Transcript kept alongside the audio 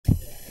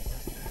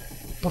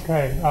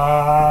Okay,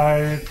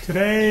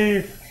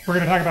 today we're going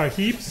to talk about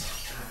heaps,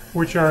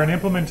 which are an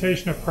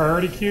implementation of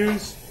priority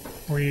queues.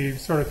 We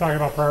sort of talked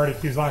about priority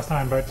queues last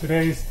time, but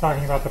today's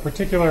talking about the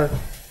particular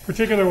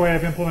way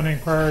of implementing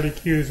priority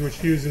queues,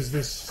 which uses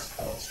this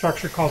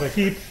structure called a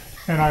heap.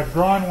 And I've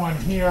drawn one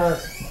here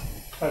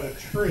as a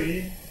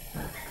tree.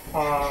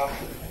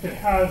 It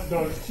has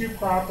those two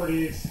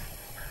properties,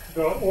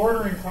 the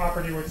ordering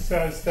property, which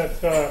says that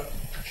the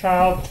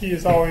child key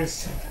is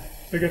always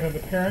bigger than the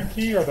parent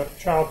key, or the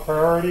child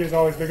priority is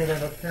always bigger than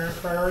the parent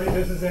priority.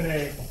 This is in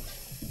a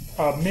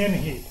min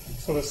heap,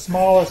 so the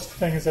smallest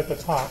thing is at the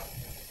top.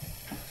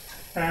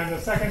 And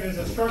the second is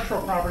a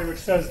structural property, which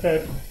says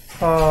that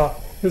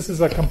this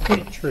is a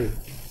complete tree.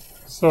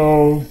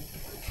 So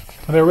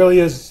there really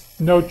is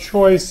no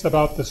choice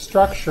about the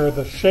structure,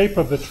 the shape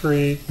of the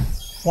tree,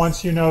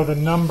 once you know the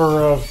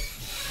number of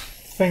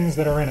things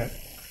that are in it.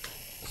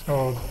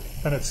 So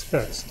then it's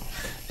fixed.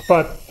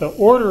 But the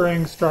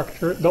ordering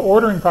structure, the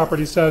ordering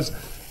property says,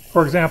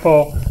 for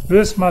example,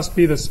 this must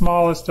be the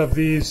smallest of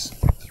these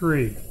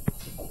three.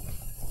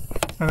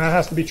 And that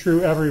has to be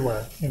true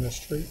everywhere in this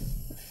tree.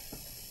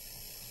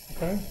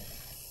 Okay?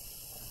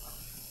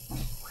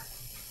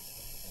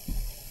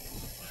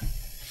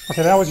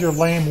 Okay, that was your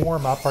lame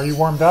warm-up. Are you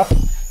warmed up?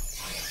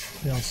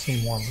 You don't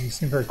seem warm. You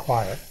seem very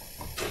quiet.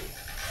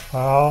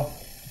 Well,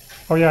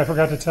 oh yeah, I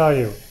forgot to tell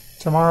you.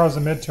 Tomorrow's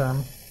a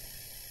midterm.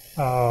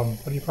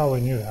 But you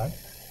probably knew that.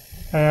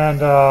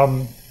 And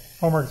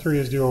homework 3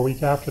 is due a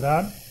week after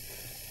that.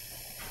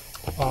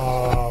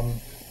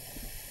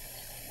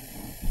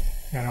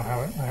 Yeah,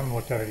 I haven't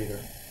looked at it either.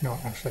 No,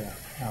 actually, I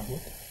have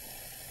looked.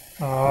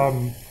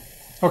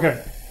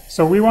 Okay,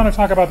 so we want to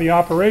talk about the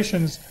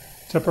operations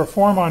to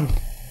perform on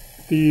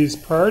these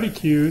priority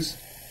queues,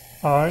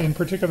 in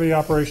particular the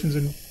operations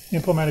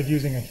implemented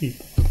using a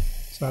heap.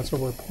 So that's what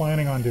we're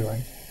planning on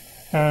doing.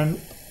 And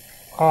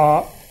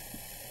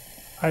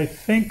I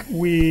think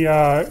we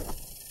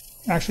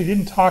actually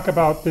didn't talk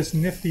about this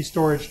nifty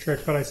storage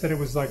trick, but I said it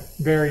was like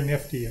very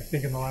nifty, I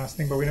think, in the last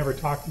thing, but we never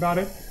talked about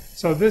it.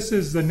 So this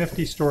is the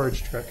nifty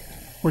storage trick,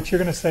 which you're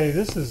going to say,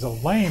 this is a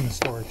lame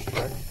storage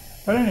trick.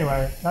 But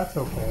anyway, that's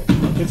okay.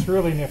 It's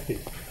really nifty.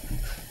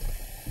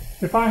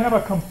 If I have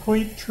a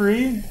complete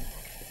tree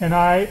and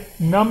I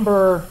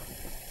number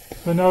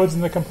the nodes in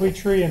the complete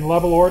tree in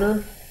level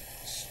order,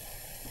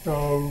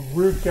 so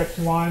root gets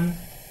 1,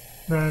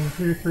 then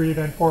 2, 3,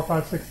 then 4,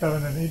 5, 6,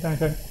 7, then 8, 9,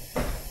 10.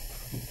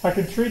 I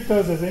can treat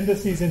those as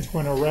indices into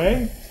an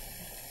array,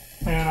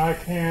 and I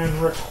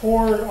can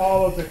record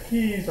all of the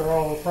keys or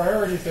all the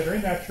priorities that are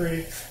in that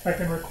tree. I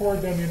can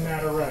record them in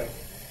that array.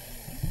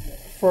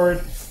 For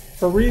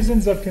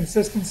reasons of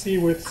consistency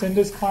with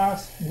Cinda's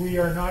class, we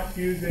are not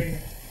using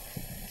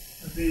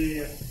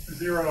the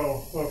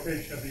 0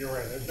 location of the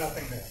array. There's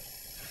nothing there.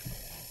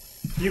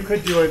 You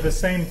could do the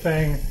same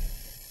thing,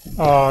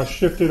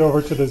 shift it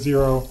over to the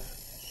 0,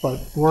 but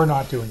we're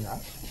not doing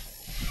that.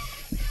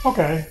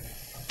 Okay.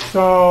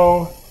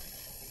 So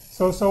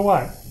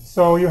what?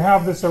 So you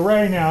have this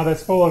array now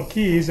that's full of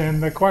keys,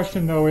 and the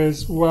question though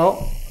is,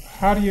 well,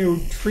 how do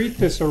you treat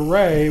this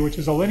array, which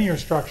is a linear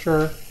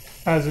structure,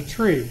 as a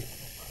tree?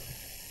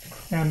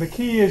 And the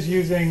key is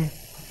using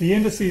the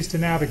indices to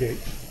navigate.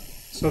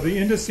 So the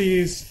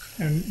indices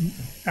and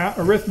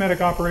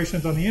arithmetic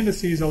operations on the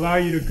indices allow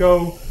you to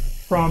go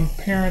from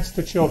parents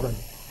to children.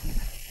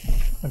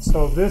 And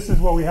so this is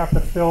what we have to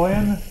fill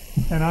in,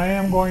 and I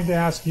am going to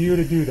ask you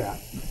to do that.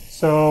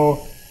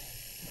 So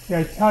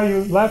I tell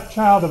you, left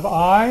child of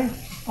I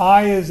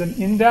is an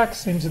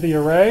index into the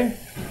array,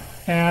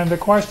 and the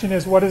question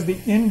is, what is the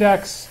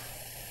index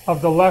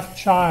of the left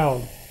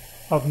child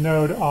of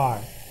node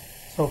I?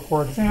 So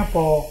for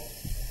example,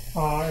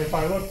 if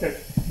I looked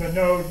at the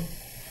node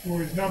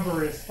whose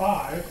number is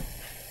 5,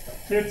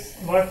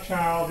 its left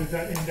child is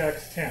at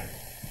index 10.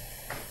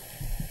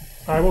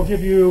 I will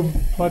give you,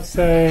 let's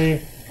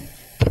say,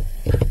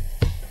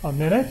 a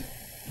minute.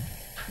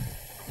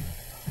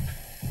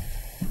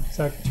 Is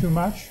that too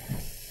much?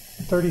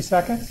 30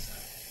 seconds?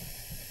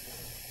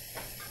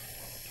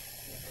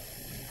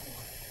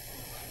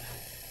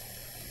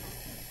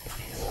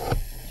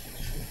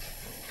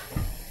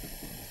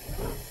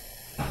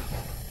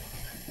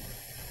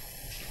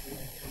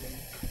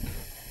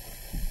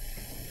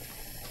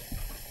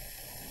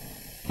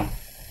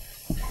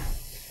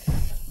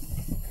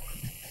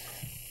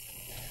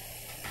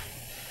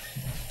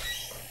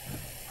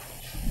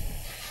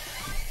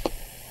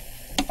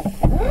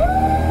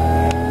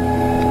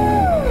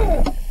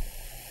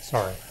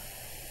 Sorry.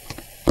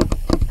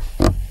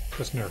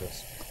 Just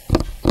nervous.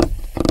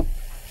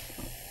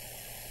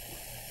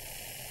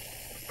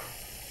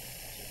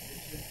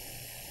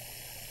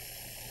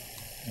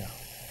 Yeah.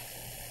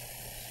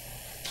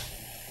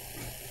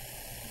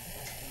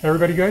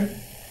 Everybody good?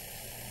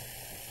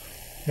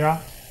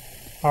 Yeah?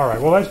 All right,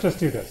 well, let's just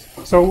do this.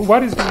 So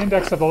what is the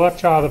index of the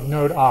left child of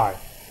node I?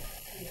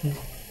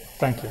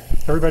 Thank you.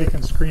 Everybody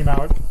can scream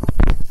out.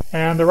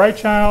 And the right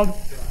child?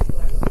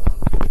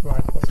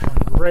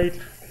 Great.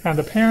 And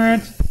the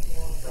parent?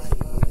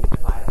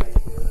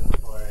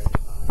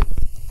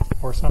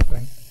 or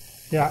something.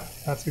 Yeah,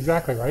 that's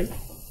exactly right.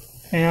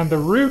 And the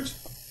root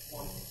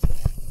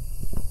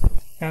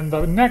and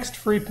the next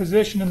free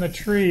position in the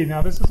tree.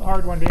 Now this is a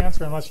hard one to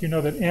answer unless you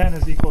know that n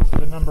is equal to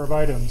the number of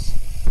items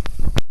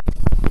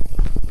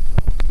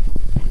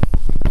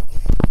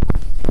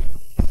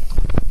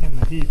in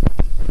the heap.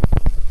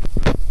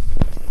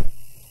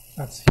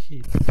 That's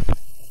heap.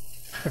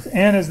 If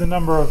n is the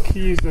number of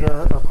keys that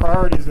are, or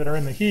priorities that are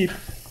in the heap,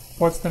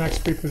 what's the next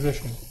free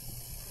position?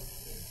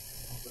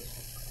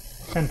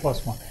 n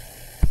plus 1.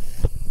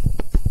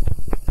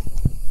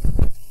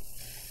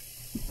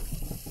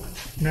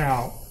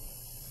 Now,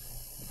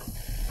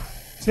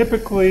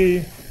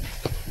 typically,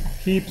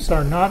 heaps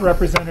are not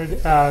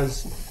represented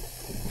as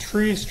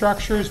tree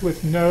structures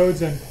with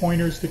nodes and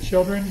pointers to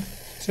children.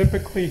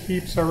 Typically,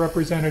 heaps are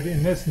represented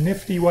in this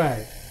nifty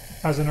way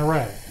as an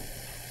array.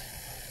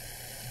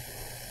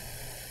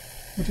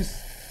 Which is,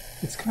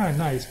 it's kind of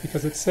nice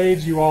because it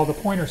saves you all the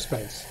pointer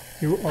space.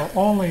 You are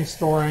only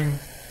storing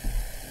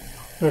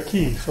the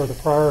keys or the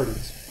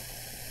priorities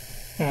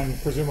and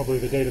presumably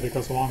the data that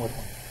goes along with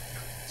them.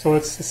 So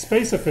it's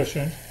space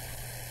efficient,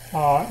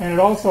 and it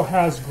also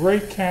has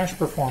great cache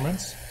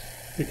performance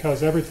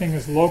because everything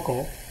is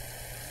local,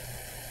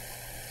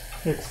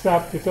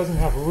 except it doesn't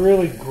have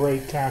really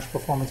great cache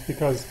performance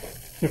because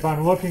if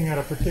I'm looking at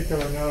a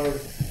particular node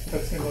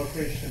that's in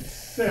location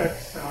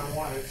 6 and I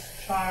want its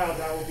child,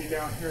 that will be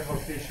down here in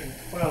location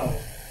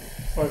 12.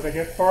 So as I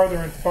get farther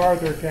and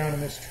farther down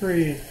in this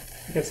tree,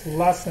 it gets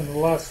less and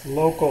less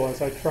local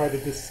as I try to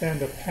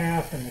descend a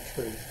path in the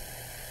tree.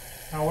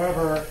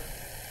 However,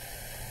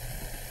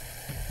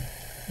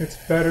 it's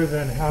better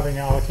than having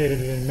allocated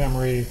it in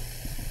memory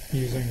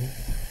using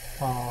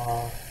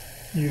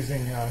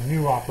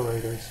new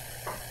operators.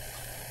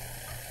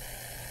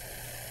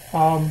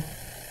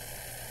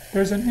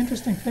 There's an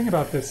interesting thing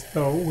about this,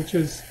 though, which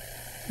is,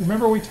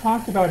 remember we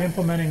talked about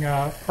implementing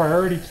a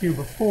priority queue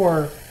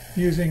before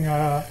using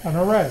an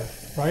array,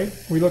 right?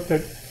 We looked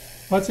at,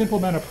 let's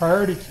implement a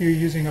priority queue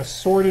using a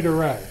sorted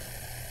array.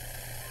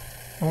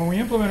 And when we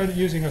implemented it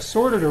using a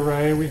sorted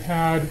array, we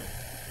had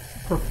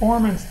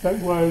performance that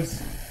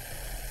was,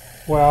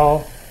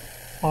 well,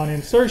 on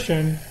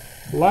insertion,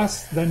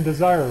 less than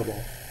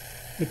desirable.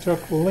 It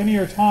took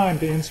linear time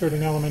to insert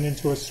an element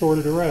into a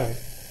sorted array.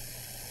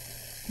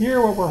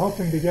 Here what we're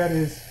hoping to get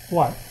is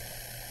what?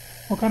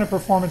 What kind of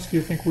performance do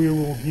you think we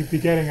will be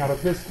getting out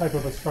of this type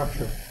of a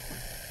structure?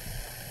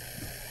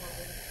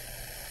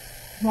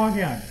 Log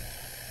n.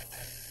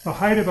 The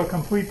height of a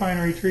complete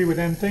binary tree with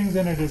n things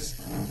in it is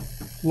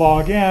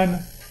log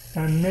n,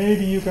 and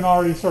maybe you can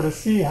already sort of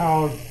see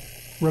how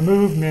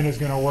remove min is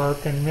going to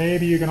work, and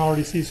maybe you can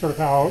already see sort of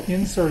how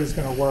insert is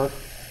going to work,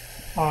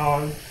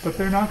 but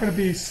they're not going to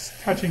be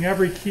touching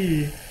every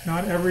key,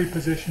 not every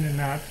position in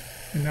that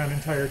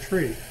entire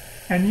tree.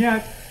 And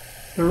yet,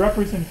 the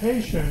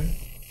representation,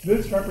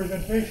 this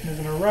representation is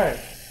an array.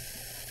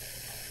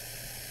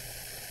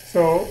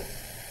 So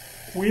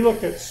we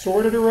looked at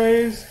sorted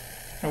arrays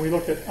and we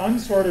looked at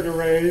unsorted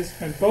arrays,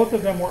 and both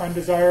of them were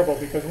undesirable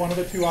because one of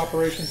the two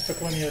operations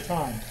took linear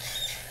time.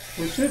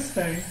 With this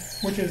thing,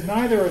 which is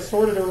neither a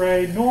sorted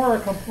array nor a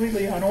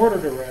completely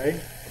unordered array,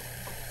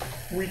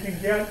 we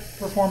can get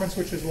performance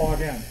which is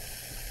log n,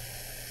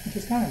 which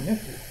is kind of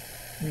nifty.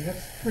 I mean,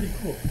 that's pretty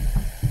cool.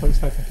 At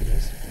least I think it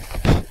is.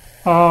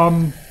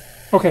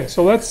 Okay,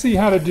 so let's see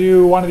how to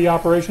do one of the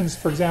operations.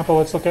 For example,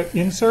 let's look at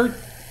insert.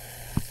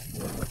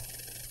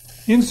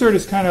 Insert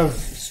is kind of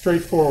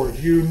straightforward.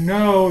 You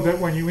know that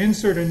when you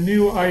insert a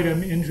new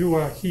item into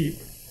a heap,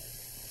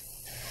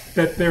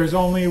 that there's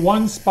only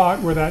one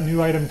spot where that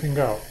new item can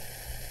go.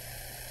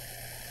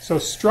 So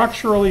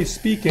structurally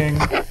speaking,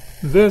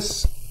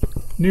 this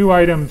new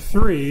item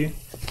 3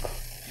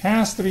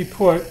 has to be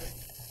put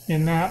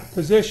in that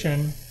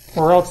position,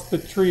 or else the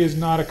tree is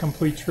not a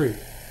complete tree.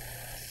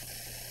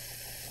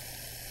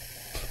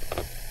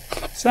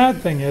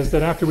 Sad thing is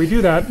that after we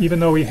do that, even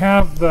though we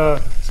have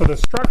the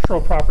structural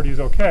property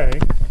is okay,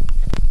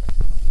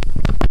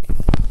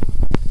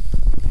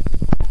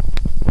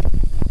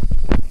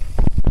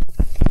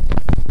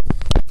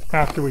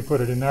 after we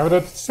put it in there.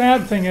 The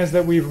sad thing is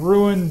that we've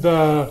ruined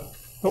the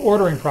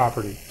ordering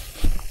property.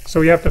 So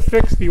we have to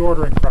fix the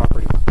ordering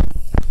property.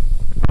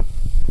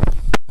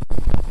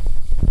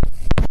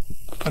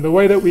 And the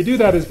way that we do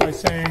that is by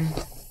saying,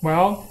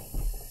 well,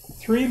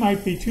 3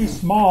 might be too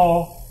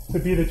small to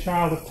be the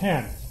child of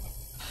 10.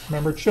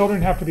 Remember,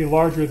 children have to be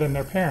larger than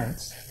their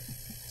parents.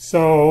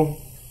 So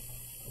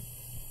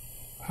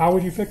how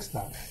would you fix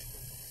that?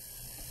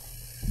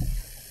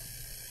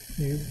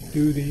 You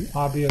do the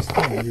obvious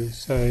thing. You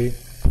say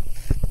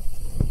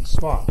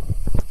swap.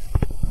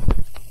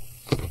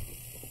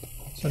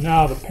 So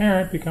now the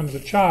parent becomes a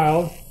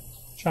child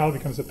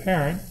becomes a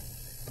parent,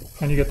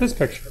 and you get this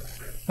picture.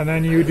 And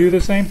then you do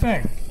the same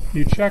thing.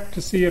 You check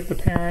to see if the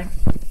parent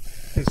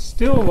is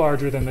still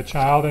larger than the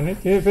child, and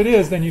if it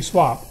is, then you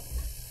swap.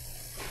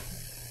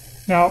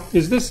 Now,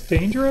 is this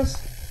dangerous?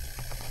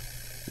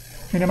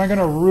 I mean, am I going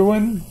to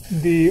ruin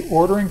the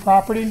ordering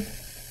property?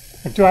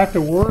 Like, do I have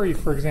to worry,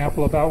 for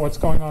example, about what's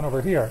going on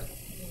over here?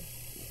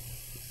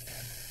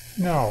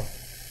 No,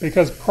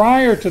 because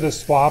prior to the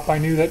swap, I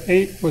knew that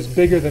 8 was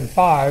bigger than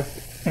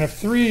 5, and if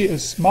 3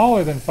 is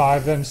smaller than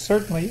 5, then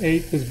certainly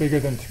 8 is bigger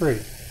than 3.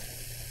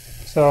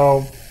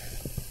 So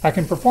I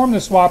can perform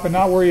the swap and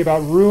not worry about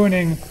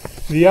ruining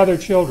the other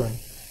children,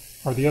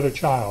 or the other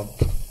child.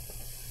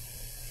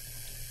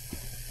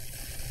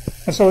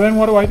 And so then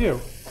what do?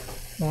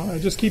 Well, I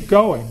just keep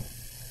going,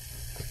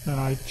 and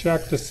I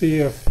check to see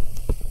if...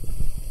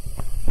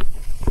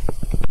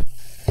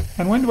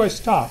 And when do I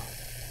stop?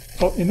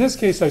 Well, in this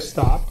case I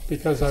stopped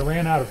because I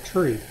ran out of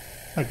tree.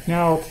 Like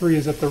now 3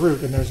 is at the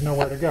root and there's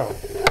nowhere to go.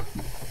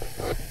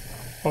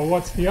 Well,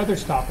 what's the other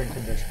stopping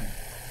condition?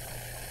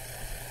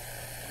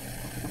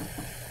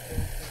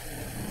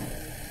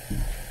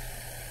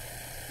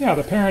 Yeah,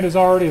 the parent is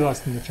already less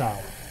than the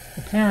child.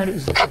 The parent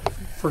is,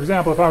 for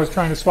example, if I was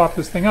trying to swap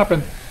this thing up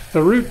and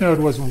the root node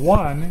was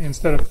 1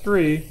 instead of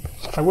 3,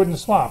 I wouldn't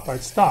swap,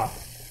 I'd stop.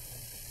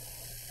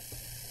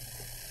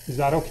 Is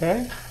that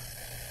okay?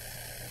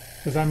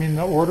 Does that mean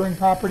the ordering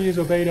property is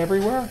obeyed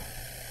everywhere?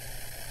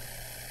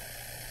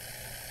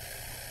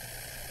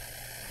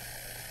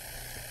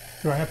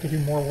 Do I have to do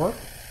more work?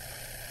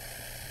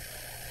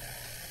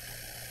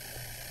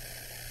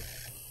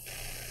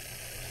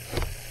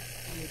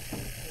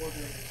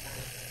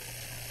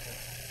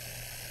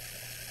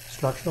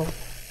 Structural?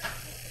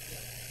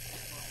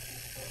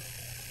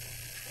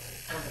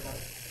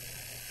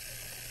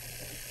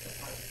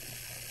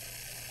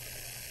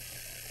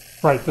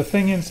 Right, the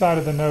thing inside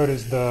of the node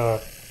is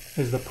the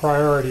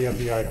priority of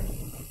the item.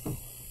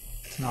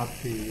 It's not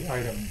the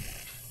item.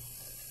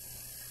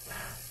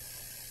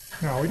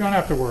 No, we don't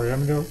have to worry. I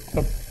mean,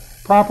 the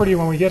property,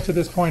 when we get to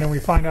this point and we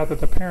find out that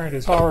the parent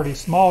is already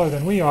smaller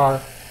than we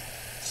are,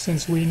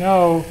 since we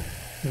know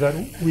that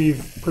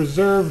we've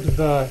preserved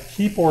the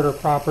heap order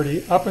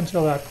property up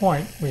until that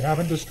point, we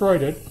haven't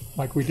destroyed it,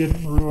 like we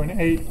didn't ruin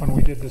 8 when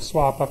we did the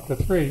swap up to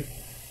 3.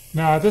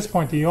 Now at this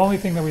point, the only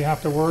thing that we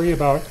have to worry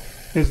about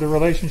is the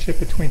relationship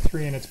between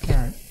 3 and its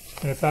parent.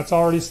 And if that's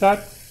already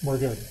set, we're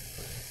good.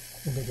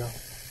 Good to go.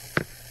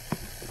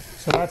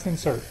 So that's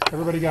insert.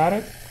 Everybody got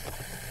it?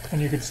 And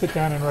you could sit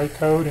down and write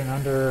code in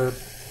under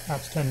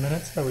perhaps 10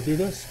 minutes that would do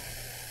this?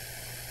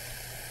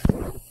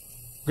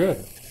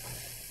 Good.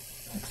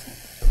 Excellent.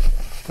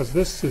 Because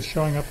this is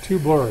showing up too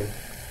blurry.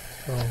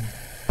 So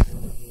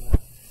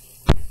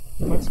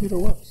let's see if it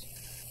works.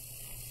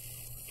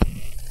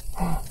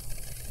 Oh,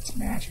 it's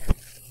magic.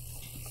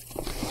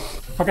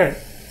 Okay,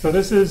 so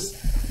this is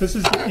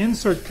the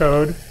insert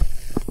code.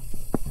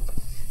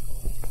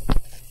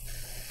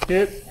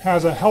 It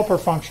has a helper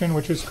function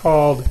which is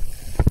called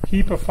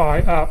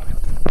heapify up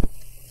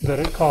that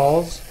it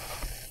calls,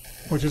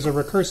 which is a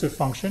recursive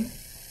function.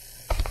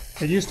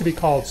 It used to be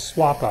called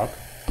swap up.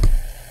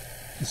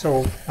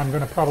 So I'm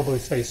going to probably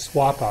say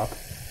swap up,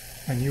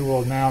 and you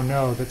will now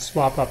know that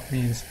swap up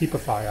means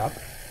heapify up.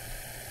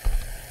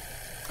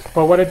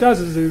 But what it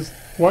does is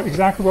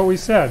exactly what we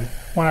said.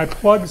 When I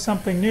plug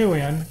something new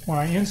in, when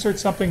I insert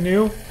something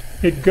new,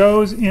 it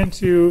goes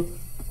into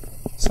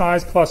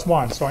size plus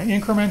 1. So I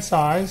increment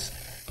size,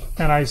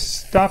 and I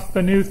stuff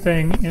the new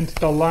thing into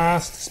the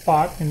last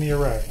spot in the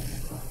array.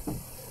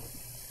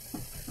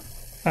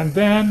 And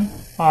then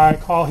I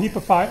call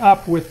heapify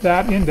up with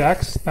that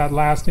index, that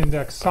last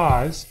index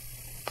size,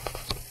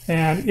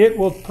 and it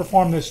will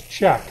perform this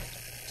check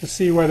to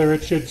see whether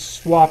it should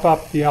swap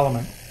up the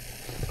element.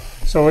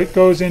 So it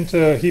goes into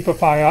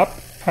heapify up,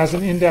 has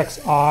an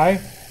index I,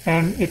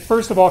 and it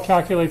first of all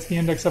calculates the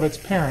index of its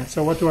parent.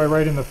 So what do I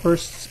write in the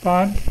first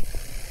spot?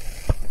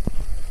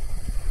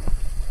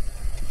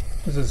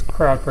 This is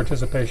crowd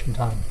participation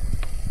time.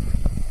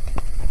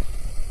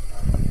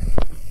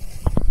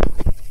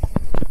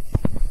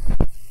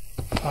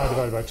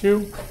 Divided by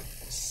 2.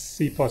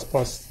 C++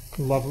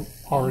 level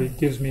already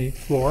gives me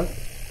floor.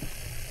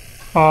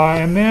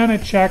 And then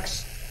it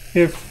checks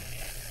if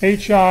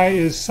HI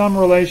is some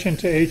relation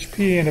to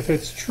HP, and if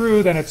it's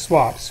true, then it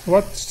swaps.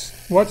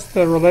 What's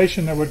the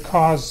relation that would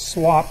cause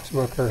swap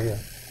to occur here?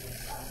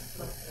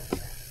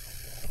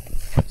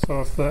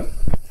 So if the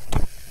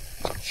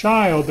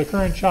child, the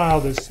current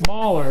child, is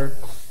smaller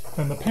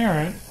than the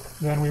parent,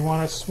 then we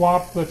want to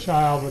swap the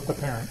child with the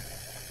parent.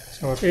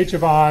 So if H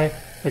of I,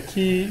 the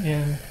key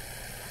in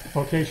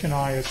location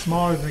I, is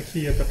smaller than the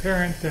key at the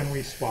parent, then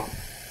we swap.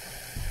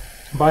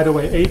 By the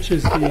way, H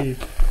is the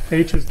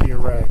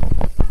array,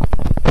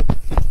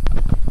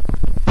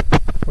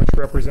 which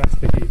represents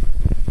the heap,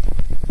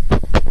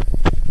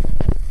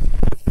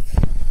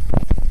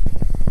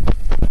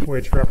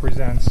 which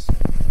represents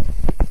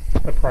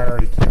the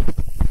priority queue.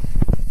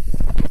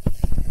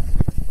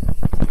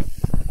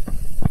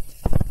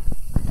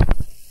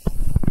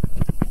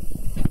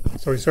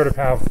 So we sort of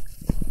have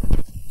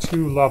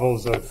two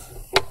levels of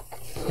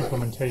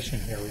implementation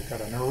here. We've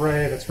got an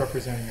array that's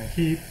representing a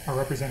heap, or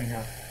representing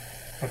a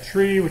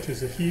tree, which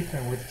is a heap,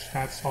 and which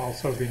that's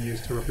also being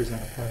used to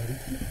represent a priority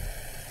queue.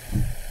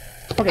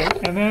 Okay,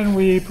 and then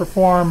we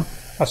perform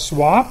a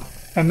swap,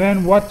 and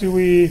then what do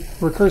we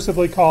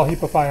recursively call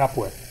heapify up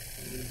with?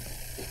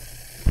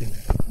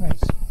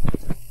 Nice.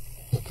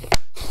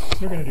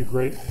 You're going to do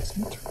great.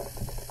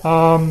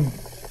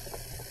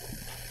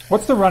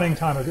 What's the running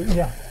time of it?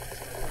 Yeah.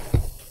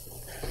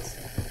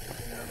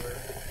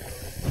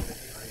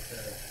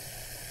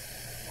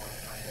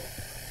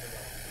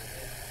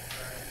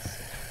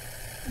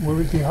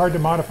 Would it be hard to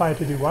modify it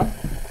to do what?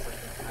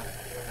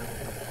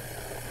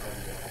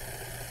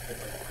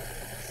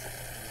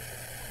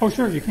 Oh,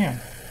 sure, you can.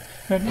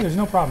 There's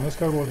no problem. This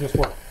code will just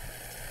work.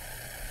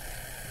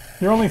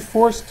 You're only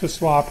forced to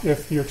swap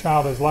if your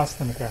child is less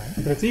than the parent.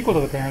 If it's equal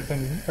to the parent,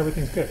 then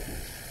everything's good.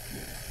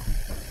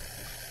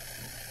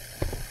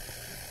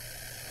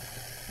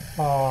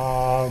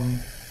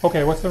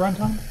 Okay, what's the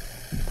runtime?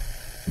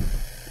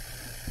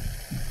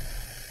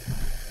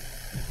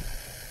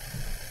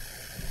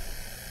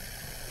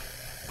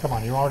 Come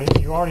on, you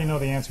already know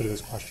the answer to this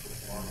question.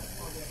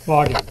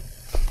 Log in.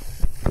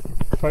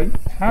 But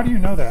how do you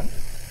know that?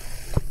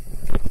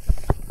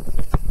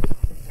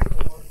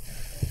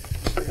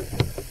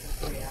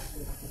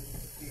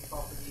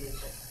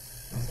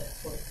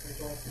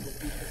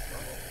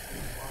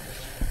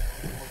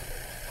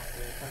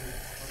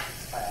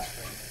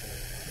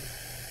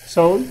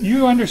 So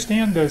you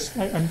understand this.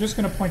 I'm just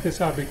going to point this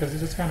out because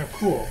this is kind of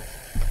cool.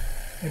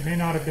 It may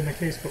not have been the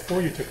case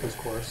before you took this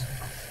course.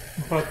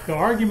 But the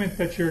argument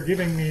that you're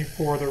giving me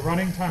for the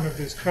running time of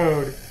this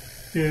code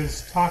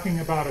is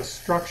talking about a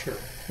structure.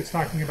 It's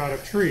talking about a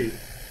tree.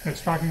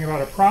 It's talking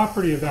about a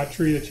property of that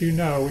tree that you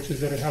know, which is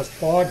that it has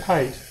log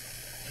height.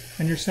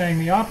 And you're saying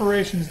the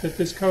operations that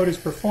this code is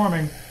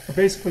performing are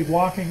basically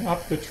walking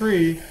up the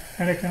tree,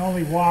 and it can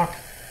only walk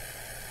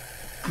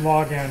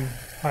log n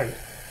height.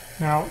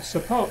 Now,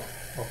 suppose...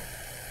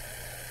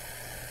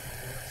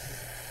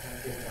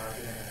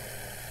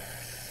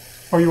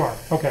 Oh, you are?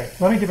 Okay.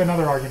 Let me give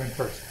another argument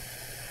first.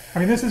 I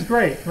mean, this is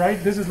great,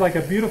 right? This is like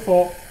a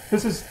beautiful...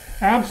 This is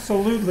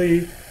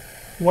absolutely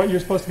what you're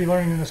supposed to be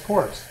learning in this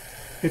course.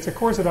 It's a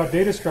course about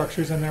data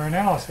structures and their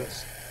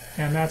analysis.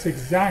 And that's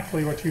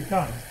exactly what you've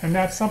done. And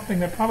that's something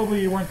that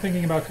probably you weren't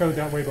thinking about code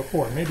that way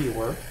before. Maybe you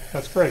were.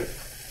 That's great.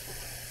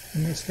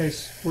 In this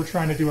case, we're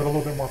trying to do it a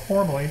little bit more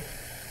formally,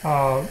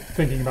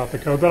 thinking about the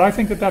code. But I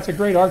think that that's a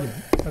great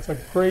argument. That's a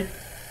great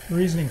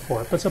reasoning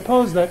for it. But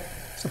suppose that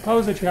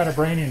you had a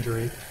brain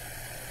injury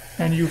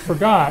and you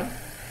forgot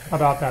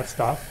about that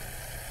stuff,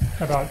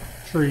 about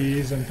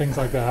trees and things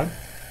like that.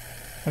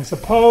 And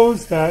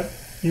suppose that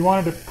you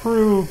wanted to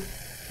prove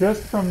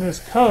just from this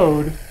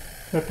code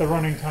that the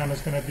running time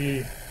is going to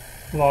be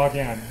log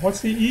n.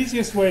 What's the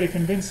easiest way to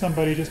convince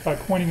somebody just by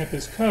pointing at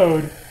this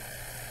code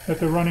that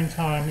the running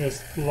time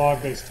is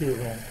log base 2 of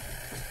n?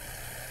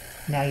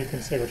 Now you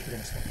can say what you're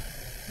going to say.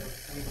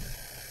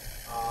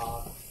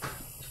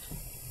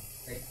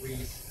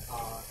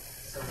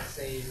 So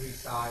say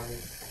resize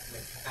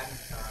like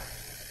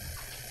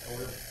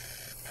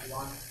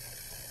one.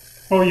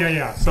 Oh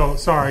yeah. So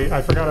sorry,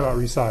 I forgot about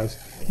resize.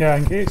 Yeah,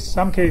 in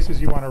some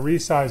cases you want to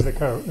resize the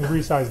code,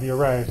 resize the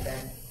array.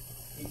 Then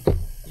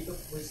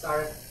we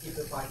start keep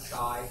the file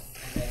size,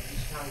 and then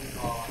each time we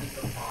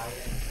simplify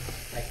and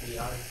like the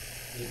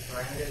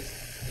parameters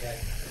get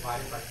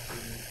divided by 2,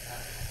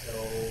 so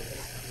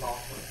it's log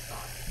for the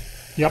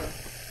size. Yep.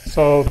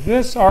 So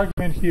this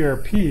argument here,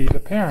 p, the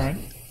parent.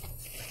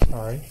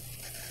 Sorry.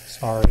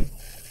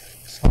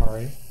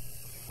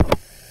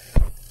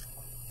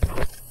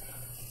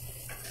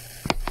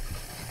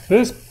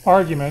 This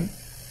argument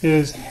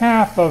is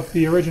half of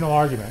the original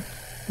argument.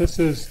 This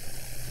is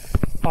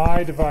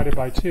I divided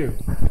by 2.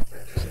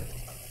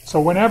 So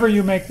whenever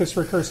you make this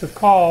recursive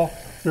call,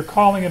 you're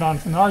calling it on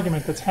an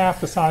argument that's half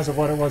the size of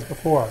what it was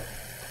before.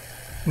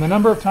 And the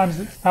number of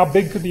times, how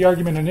big could the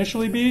argument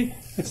initially be?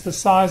 It's the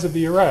size of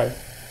the array.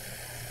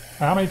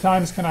 Now, how many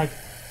times can I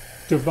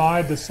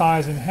divide the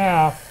size in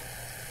half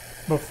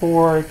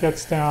before it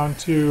gets down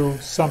to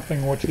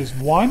something which is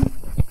 1,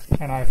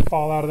 and I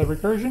fall out of the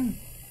recursion?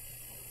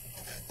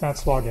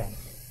 That's log n.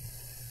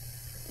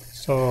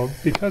 So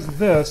because of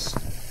this,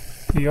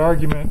 the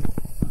argument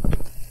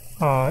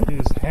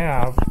is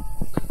half,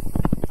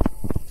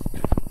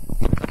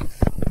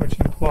 which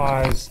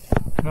implies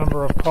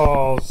number of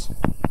calls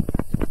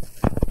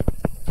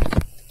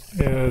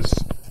is,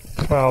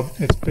 well,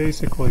 it's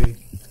basically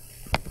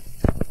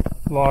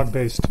log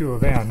base 2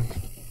 of n.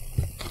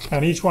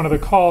 And each one of the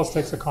calls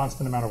takes a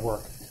constant amount of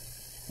work.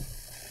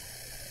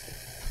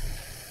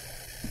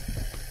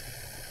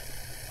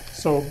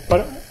 So,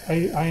 but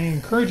I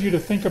encourage you to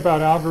think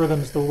about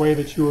algorithms the way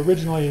that you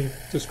originally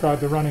described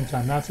the running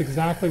time. That's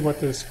exactly what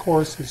this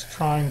course is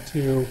trying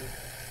to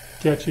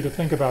get you to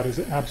think about, is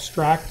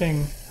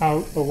abstracting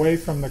out away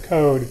from the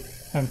code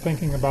and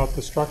thinking about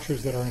the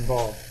structures that are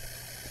involved.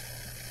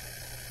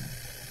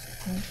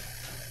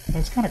 And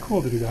it's kind of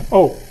cool to do that.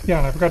 Oh, yeah,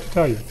 and I forgot to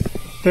tell you.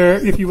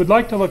 If you would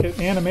like to look at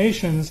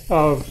animations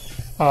of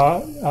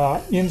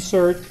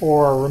insert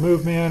or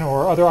remove min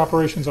or other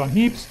operations on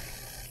heaps,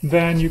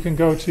 then you can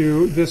go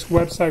to this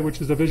website,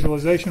 which is a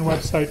visualization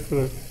website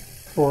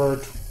for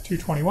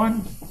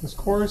 221, this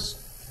course,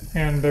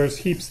 and there's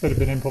heaps that have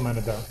been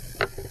implemented there.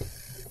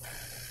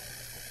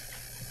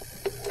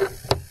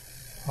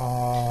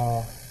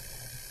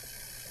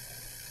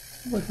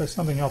 Look, there's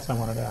something else I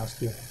wanted to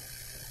ask you.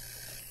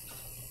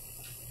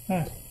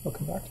 They'll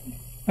come back to me.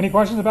 Any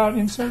questions about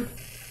insert?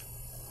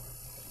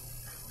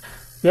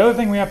 The other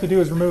thing we have to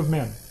do is remove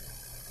min.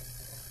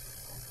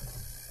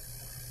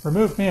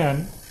 Remove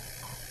min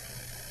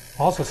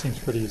also seems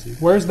pretty easy.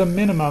 Where's the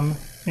minimum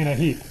in a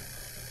heap?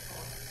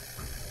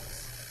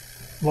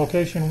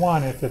 Location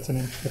 1 if it's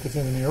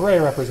in the array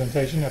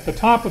representation. At the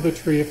top of the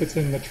tree if it's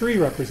in the tree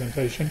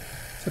representation.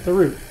 It's at the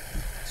root.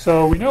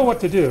 So we know what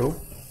to do.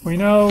 We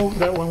know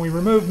that when we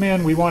remove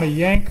min, we want to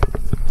yank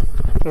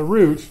the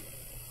root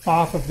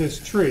off of this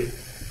tree.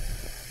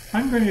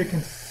 I'm going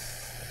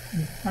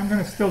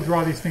to still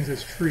draw these things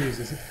as trees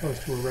as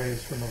opposed to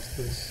arrays for most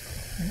of this.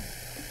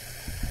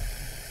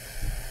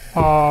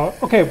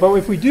 Okay, but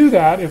if we do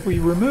that, if we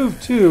remove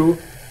 2,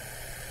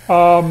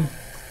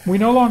 we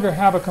no longer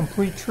have a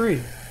complete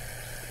tree,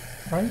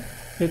 right?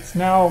 It's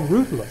now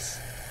rootless.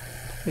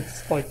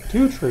 It's like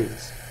 2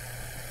 trees.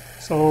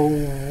 So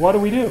what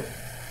do?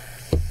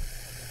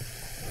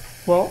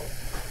 Well,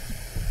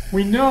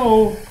 we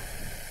know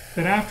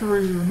that after we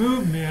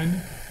remove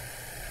min,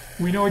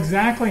 we know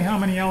exactly how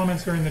many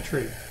elements are in the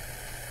tree.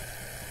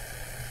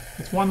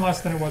 It's 1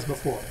 less than it was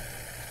before.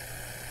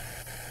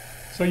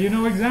 So you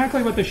know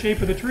exactly what the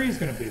shape of the tree is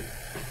going to be.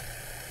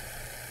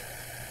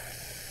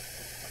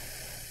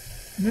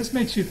 And this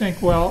makes you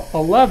think, well,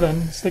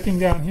 11 sticking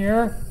down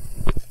here,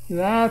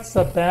 that's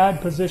a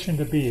bad position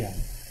to be in.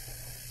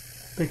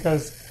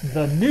 Because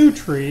the new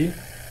tree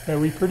that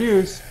we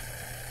produce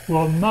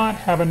will not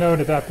have a node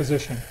at that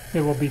position.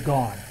 It will be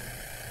gone.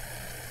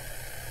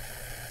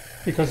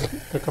 Because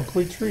the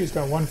complete tree's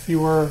got 1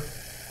 fewer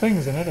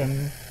things in it,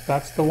 and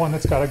that's the one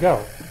that's got to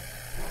go.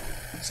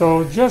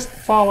 So just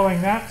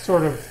following that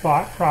sort of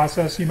thought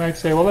process, you might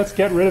say, well, let's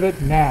get rid of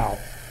it now.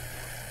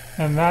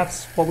 And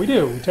that's what we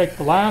do. We take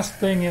the last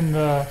thing in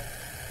the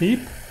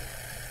heap,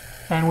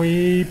 and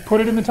we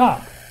put it in the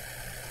top.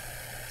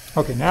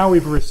 Okay, now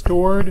we've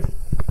restored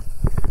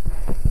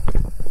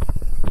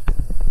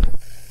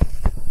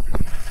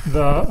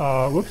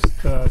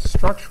the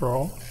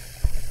structural.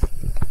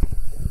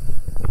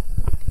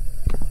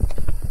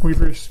 We've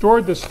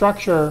restored the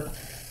structure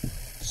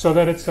so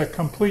that it's a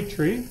complete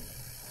tree.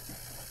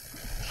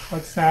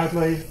 But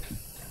sadly,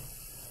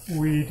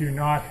 we do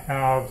not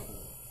have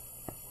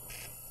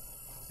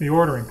the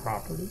ordering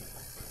property.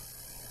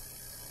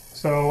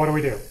 So what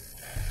do?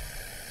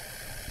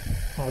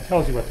 Well, it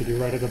tells you what to do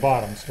right at the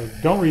bottom. So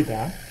don't read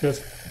that.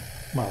 Just,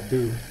 well,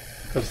 do.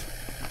 Because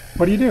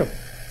what do?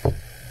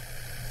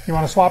 You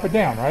want to swap it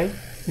down, right?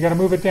 You got to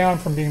move it down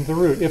from being the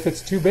root. If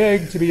it's too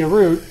big to be a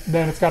root,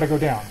 then it's got to go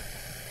down.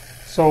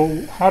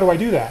 So how do I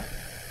do that?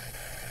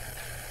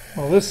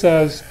 Well, this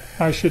says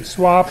I should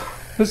swap.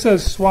 This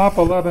says swap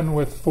 11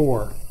 with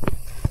 4.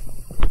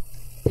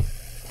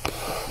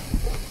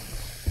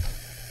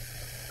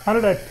 How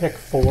did I pick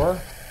 4?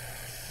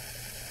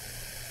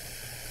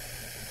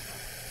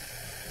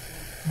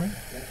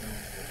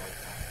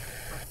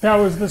 That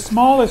was the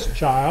smallest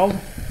child,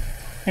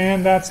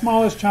 and that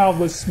smallest child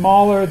was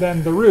smaller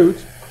than the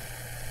root,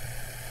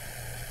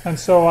 and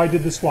so I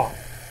did the swap.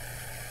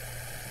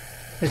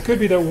 It could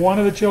be that one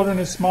of the children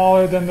is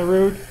smaller than the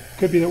root. It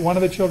could be that one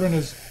of the children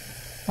is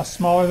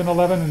smaller than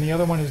 11 and the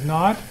other one is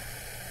not.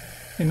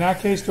 In that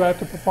case, do I have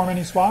to perform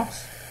any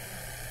swaps?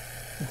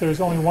 If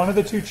there's only one of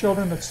the 2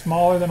 children that's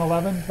smaller than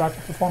 11, do I have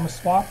to perform a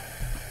swap?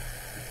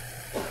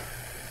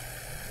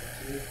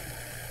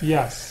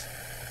 Yes,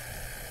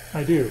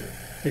 I do.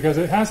 Because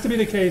it has to be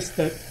the case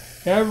that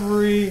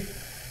every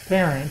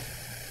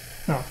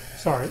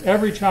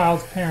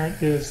child's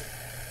parent is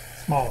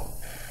smaller.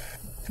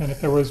 And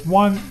if there was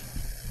one,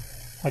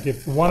 like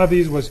if one of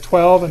these was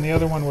 12 and the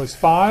other one was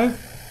 5,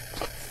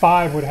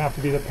 5 would have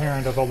to be the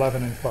parent of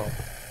 11 and 12.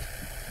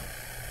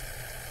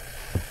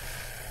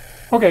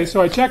 Okay,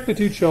 so I check the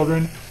 2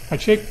 children, I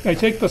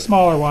take the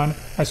smaller one,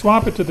 I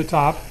swap it to the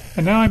top,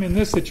 and now I'm in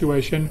this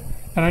situation,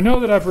 and I know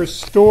that I've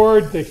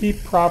restored the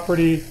heap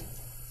property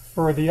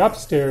for the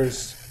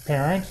upstairs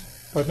parent,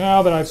 but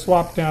now that I've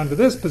swapped down to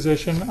this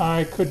position,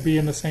 I could be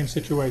in the same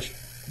situation.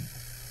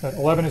 That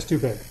 11 is too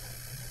big.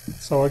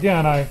 So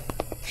again, I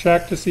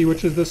check to see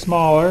which is the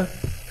smaller,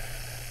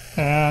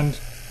 and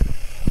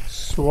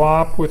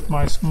swap with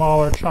my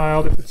smaller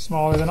child if it's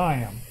smaller than I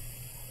am.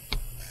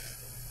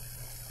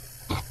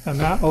 And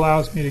that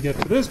allows me to get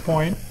to this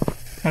point,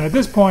 and at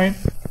this point,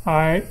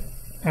 I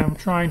am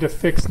trying to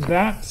fix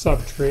that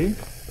subtree.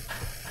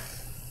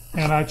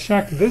 And I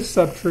check this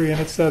subtree and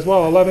it says,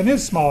 well, 11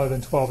 is smaller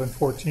than 12 and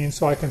 14,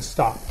 so I can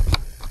stop.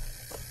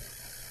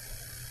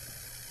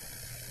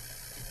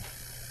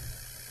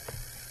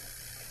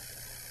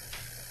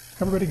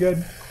 Everybody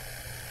good?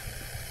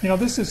 You know,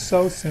 this is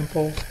so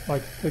simple.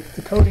 Like,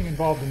 the coding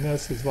involved in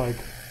this is like,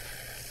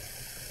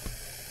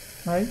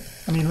 right?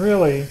 I mean,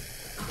 really,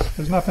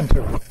 there's nothing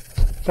to it.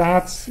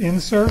 That's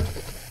insert.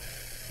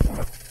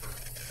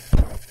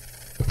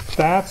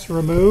 That's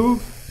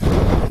remove.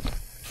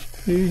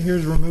 See,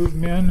 here's remove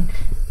min.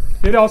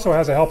 It also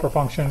has a helper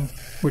function,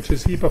 which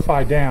is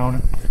heapify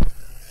down,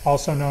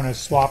 also known as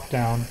swap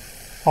down,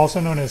 also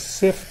known as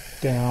sift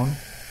down,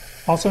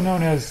 also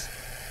known as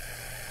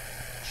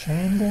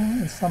chain down,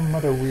 is some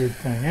other weird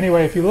thing.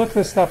 Anyway, if you look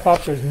this stuff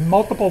up, there's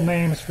multiple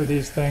names for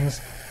these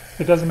things.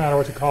 It doesn't matter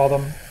what you call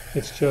them.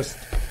 It's just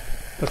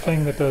the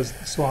thing that does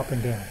the swapping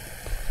down.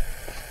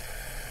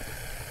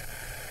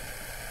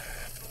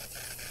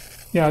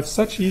 Yeah, it's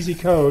such easy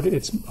code.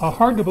 It's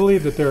hard to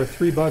believe that there are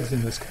 3 bugs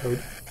in this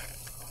code.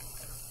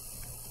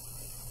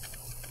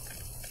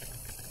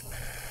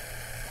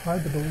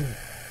 Hard to believe.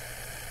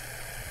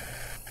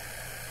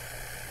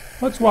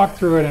 Let's walk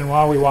through it, and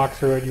while we walk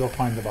through it, you'll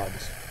find the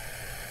bugs.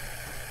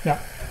 Yeah.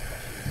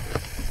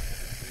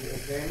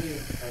 Is there any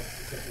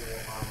specific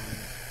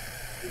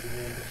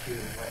reasoning to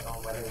choose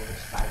on whether which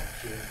side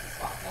to choose to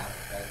swap down,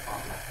 right,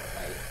 top left or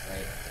right,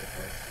 if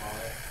they're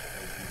smaller,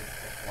 or you just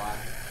pick one?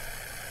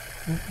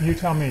 You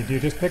tell me. Do you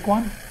just pick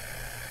one?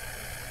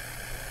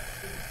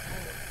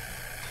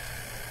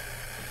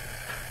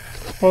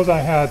 Suppose I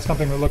had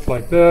something that looked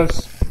like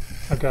this.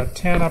 I've got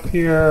 10 up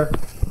here,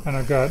 and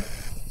I've got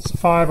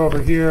 5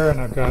 over here, and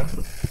I've got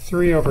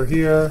 3 over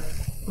here.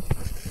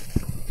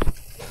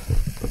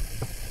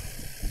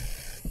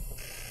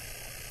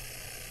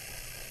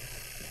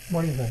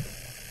 What do you think?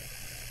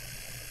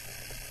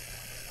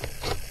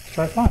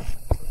 Try 5.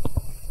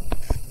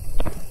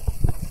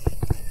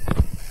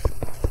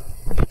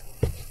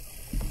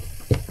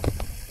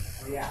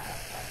 Oh, yeah.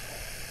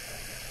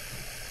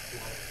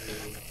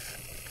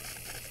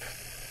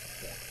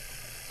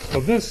 So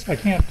this I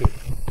can't do.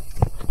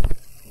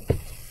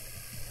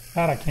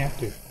 That I can't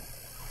do.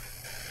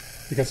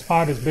 Because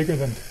 5 is bigger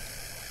than 2.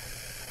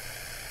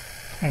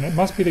 And it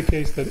must be the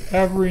case that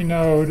every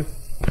node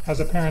has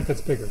a parent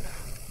that's bigger.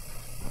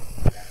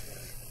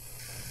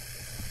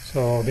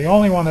 So the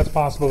only one that's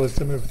possible is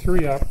to move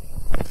 3 up,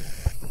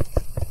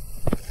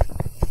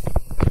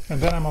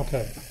 and then I'm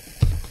okay.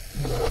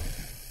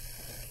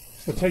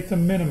 So take the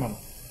minimum.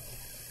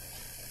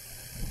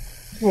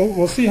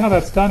 We'll see how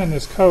that's done in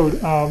this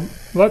code.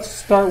 Let's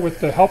start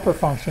with the helper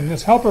function.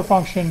 This helper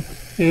function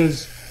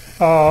is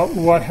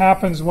what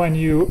happens when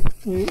you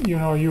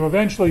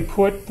eventually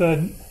put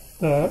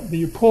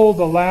you pull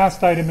the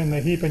last item in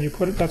the heap and you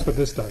put it. That's what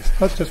this does.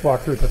 Let's just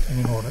walk through the thing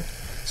in order.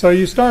 So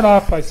you start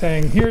off by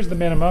saying, here's the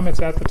minimum,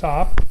 it's at the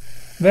top.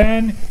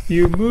 Then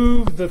you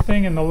move the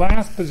thing in the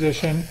last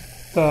position,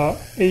 the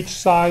H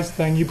size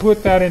thing, you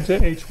put that into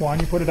H1,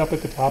 you put it up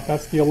at the top,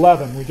 that's the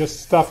 11. We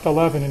just stuffed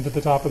 11 into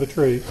the top of the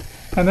tree.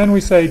 And then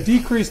we say,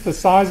 decrease the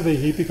size of the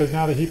heap, because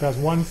now the heap has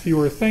 1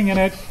 fewer thing in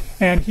it,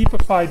 and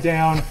heapify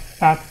down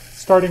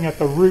starting at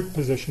the root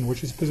position,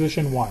 which is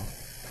position 1.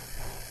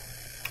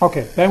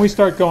 Okay, then we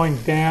start going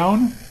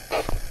down,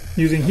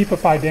 using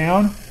heapify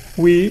down.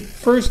 We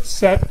first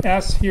set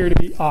S here to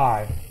be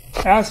I.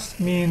 S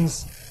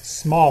means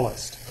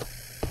smallest.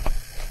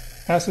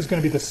 S is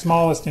going to be the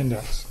smallest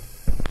index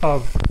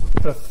of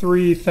the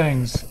 3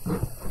 things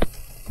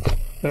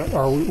that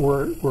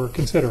we're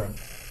considering.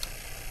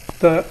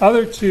 The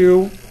other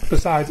 2,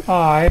 besides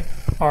I,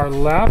 are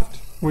left,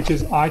 which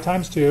is I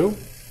times 2,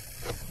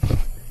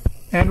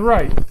 and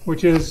right,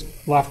 which is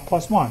left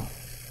plus 1.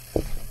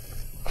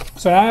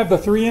 So now I have the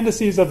 3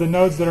 indices of the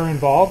nodes that are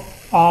involved,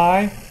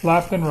 I,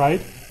 left, and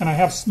right, and I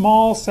have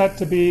small set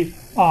to be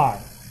I.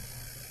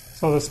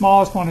 So the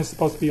smallest one is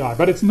supposed to be I,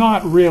 but it's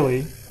not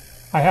really.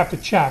 I have to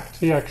check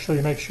to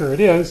actually make sure it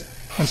is,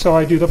 and so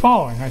I do the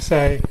following. I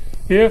say,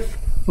 if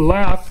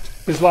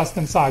left is less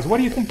than size. What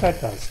do you think that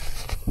does?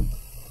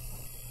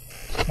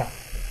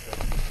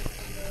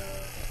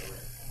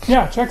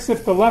 Yeah, checks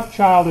if the left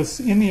child is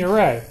in the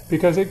array,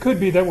 because it could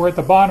be that we're at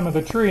the bottom of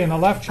the tree and the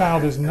left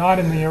child is not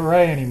in the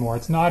array anymore.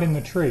 It's not in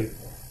the tree.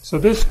 So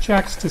this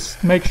checks to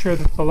make sure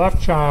that the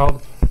left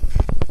child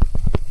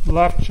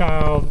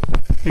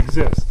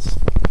exists.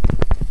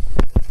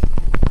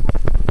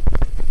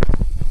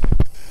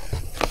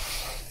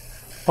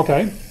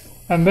 Okay,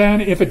 and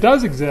then if it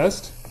does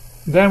exist,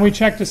 then we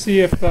check to see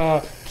if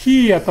the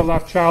key at the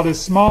left child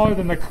is smaller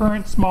than the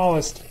current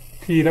smallest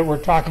key that we're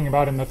talking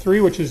about in the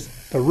 3, which is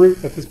the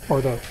root at this, or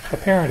the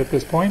parent at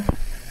this point.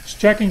 It's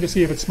checking to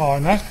see if it's smaller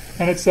than that,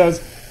 and it says,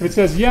 if it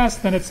says yes,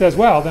 then it says,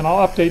 well, then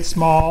I'll update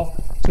small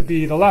to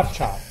be the left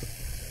child.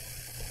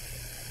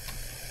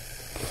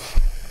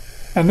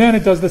 And then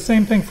it does the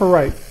same thing for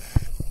right.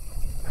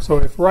 So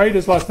if right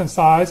is less than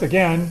size,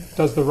 again,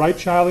 does the right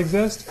child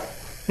exist?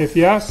 If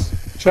yes,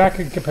 check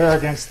and compare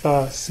against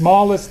the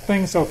smallest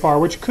thing so far,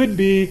 which could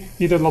be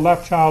either the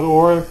left child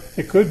or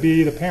it could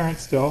be the parent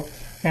still.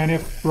 And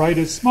if right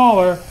is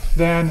smaller,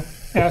 then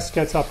S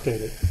gets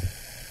updated.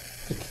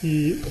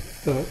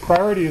 The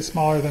priority is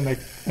smaller than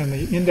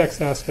the index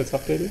S gets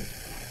updated.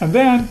 And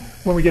then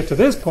when we get to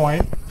this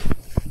point,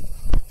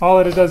 all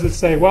it does is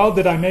say, well,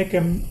 did I make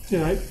him?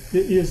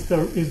 Is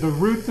the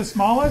root the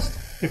smallest?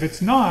 If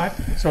it's not,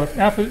 so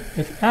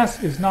if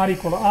S is not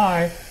equal to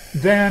I,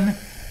 then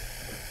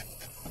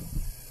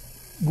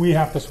we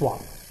have to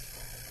swap.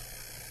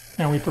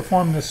 And we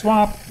perform this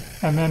swap,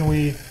 and then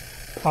we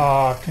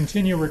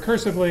continue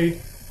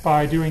recursively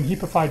by doing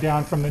heapify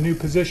down from the new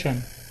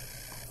position,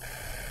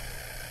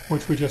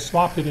 which we just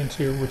swapped it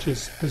into, which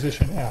is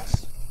position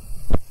S.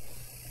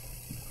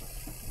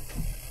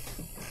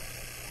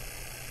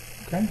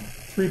 Okay,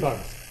 3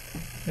 bugs.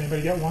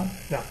 Anybody get one?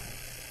 Yeah.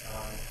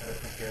 Try to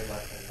compare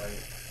left and right.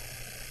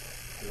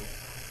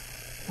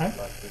 Right.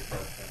 Left is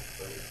less than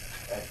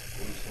 3. And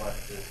each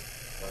left is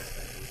less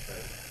than each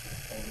right.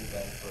 And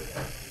then put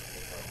X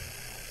equals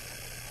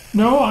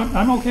 1. No,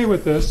 I'm okay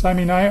with this. I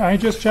mean, I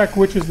just check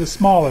which is the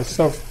smallest.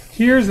 So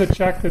here's a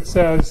check that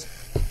says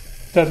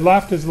that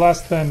left is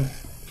less than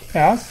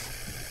S.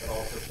 But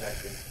also check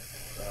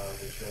if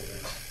the children,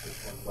 which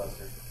one's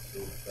lesser. So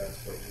that's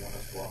what you want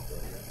to swap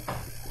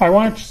right. I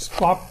want to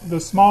swap the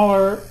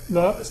smaller,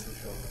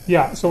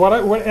 yeah, so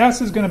what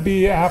S is going to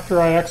be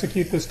after I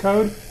execute this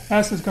code,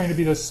 S is going to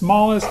be the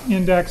smallest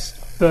index,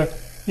 the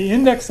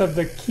index of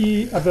the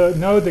key of the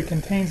node that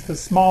contains the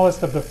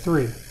smallest of the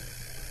 3. And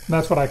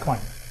that's what I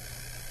claim.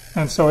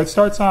 And so it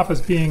starts off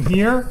as being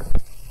here,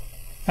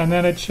 and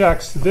then it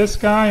checks this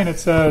guy and it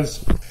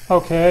says,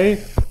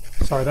 okay,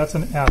 sorry, that's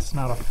an S,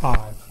 not a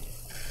 5.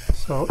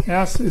 So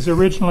S is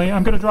originally,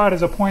 I'm going to draw it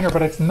as a pointer,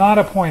 but it's not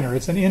a pointer,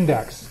 it's an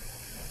index.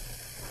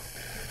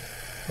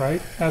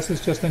 Right? S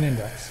is just an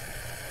index.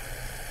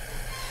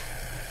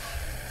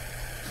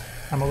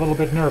 I'm a little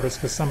bit nervous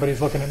because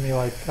somebody's looking at me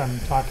like I'm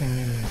talking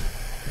in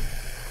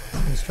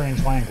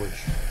strange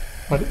language.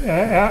 But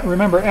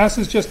remember, S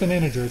is just an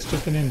integer, it's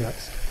just an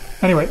index.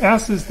 Anyway,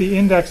 S is the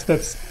index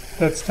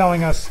that's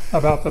telling us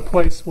about the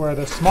place where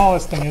the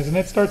smallest thing is, and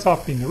it starts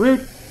off being the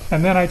root,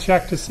 and then I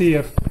check to see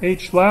if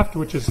H left,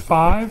 which is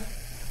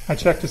 5, I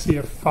check to see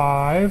if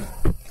 5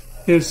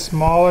 is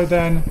smaller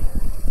than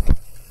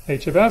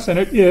H of S, and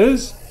it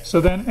is,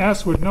 so then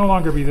S would no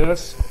longer be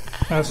this,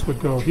 S would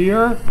go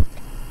here,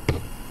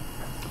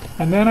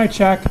 and then I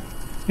check,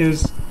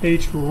 is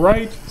H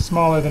right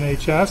smaller than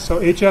HS, so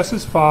HS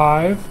is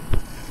 5,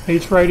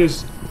 H right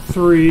is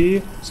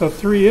 3, so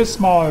 3 is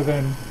smaller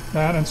than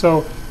that, and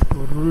so we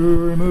would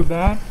remove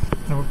that,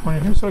 and we're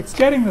pointing here, so it's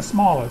getting the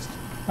smallest.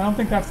 I don't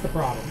think that's the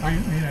problem. I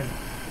mean, I'm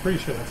pretty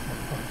sure that's not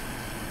the problem.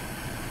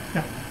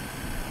 Yeah.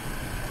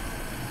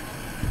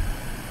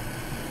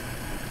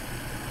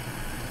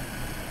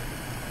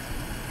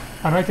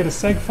 I might get a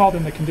seg fault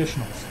in the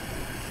conditionals.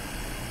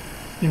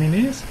 You mean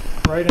these?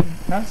 Right and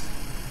S?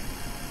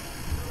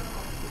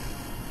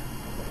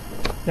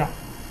 Yeah.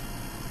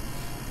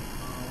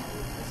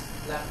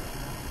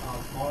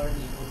 Smaller than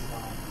equals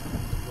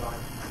right,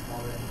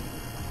 smaller than.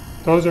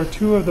 Those are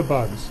 2 of the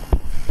bugs.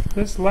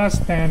 This less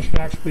than should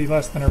actually be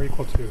less than or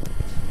equal to.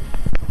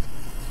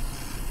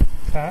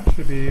 That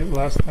should be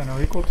less than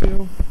or equal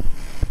to.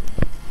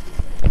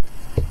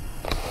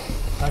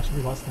 That should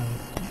be less than or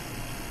equal to.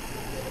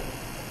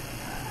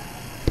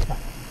 Yeah.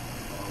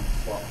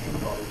 Swap should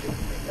probably just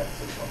make X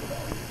equal to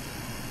value.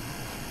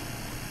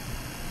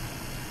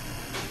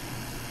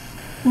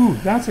 Ooh,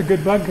 that's a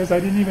good bug because I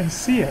didn't even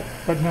see it.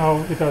 But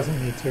no, it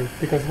doesn't need to,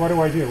 because what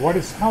do I do?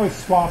 How is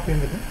swap in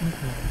the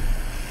increment?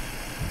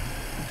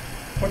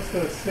 What's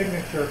the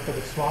signature for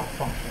the swap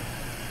function?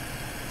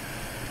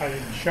 I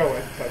didn't show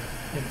it, but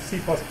in C++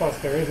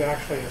 there is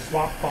actually a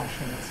swap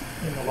function that's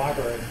in the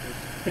library.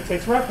 It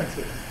takes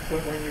references.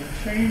 But when you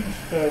change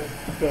the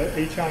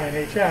HI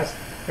and HS,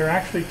 they're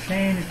actually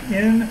changed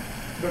in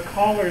the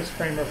caller's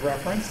frame of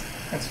reference,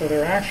 and so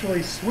they're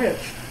actually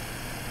switched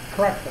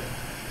correctly.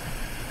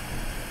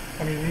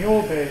 I mean, in the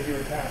old days, you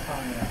would pass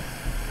on that.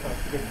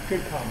 That's a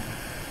good comment.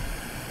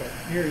 But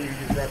here you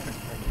use reference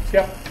frames.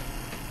 Yep.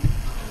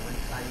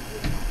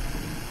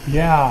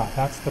 Yeah,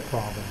 that's the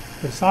problem.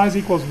 If size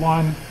equals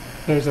 1,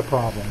 there's a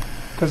problem.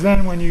 Because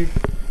then when you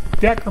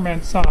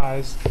decrement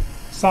size,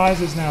 size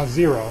is now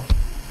 0.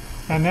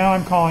 And now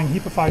I'm calling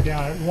heapify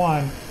down at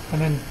 1,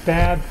 and then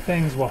bad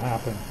things will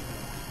happen.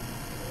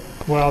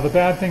 Well, the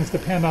bad things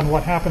depend on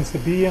what happens to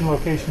be in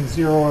location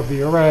 0 of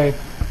the array,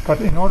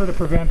 but in order to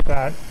prevent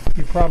that,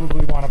 you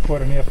probably want to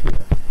put an if here.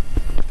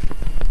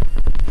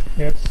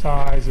 If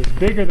size is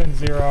bigger than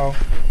 0,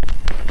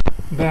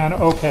 then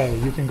okay,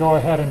 you can go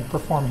ahead and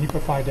perform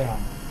heapify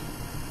down.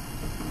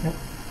 Yep.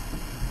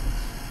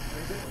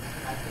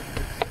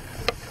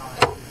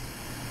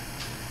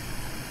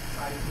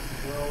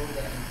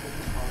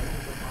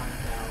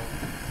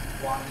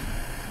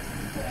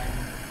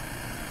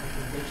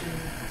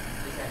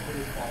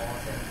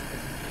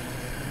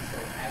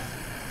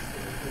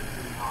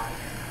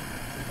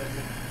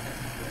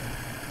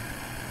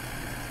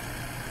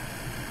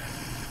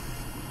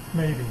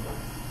 Maybe.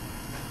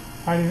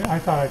 I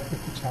thought I put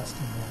the chest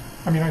in there.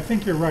 I mean, I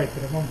think you're right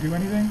that it won't do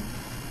anything,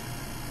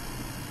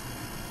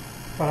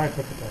 but I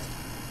put the test.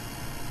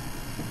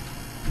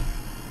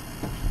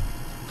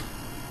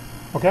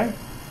 Okay?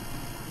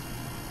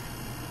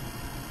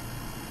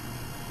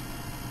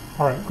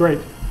 All right, great.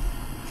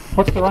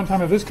 What's the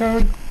runtime of this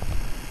code?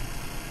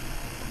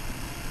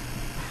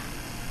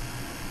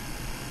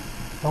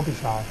 Don't be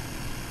shy.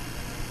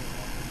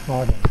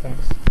 Log in,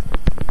 thanks.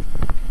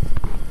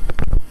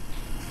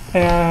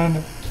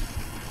 And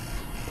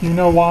you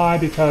know why?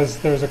 Because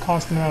there's a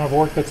constant amount of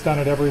work that's done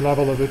at every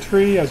level of the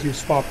tree as you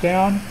swap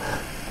down.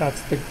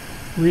 That's the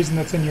reason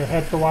that's in your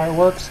head for why it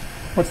works.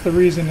 What's the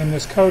reason in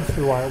this code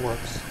for why it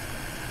works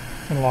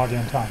in log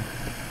n time?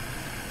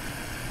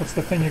 What's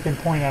the thing you can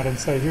point at and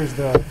say, here's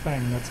the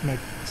thing that's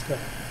making it stick?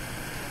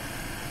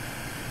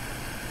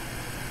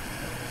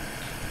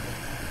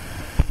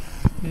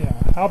 Yeah,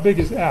 how big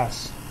is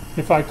S?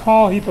 If I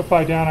call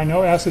heapify down, I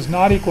know S is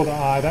not equal to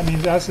I. That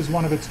means S is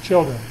one of its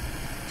children.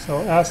 So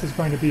S is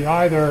going to be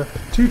either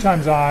 2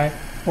 times I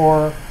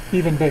or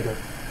even bigger.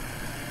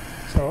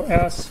 So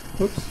S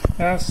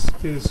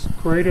is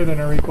greater than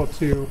or equal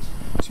to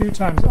 2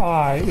 times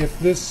I if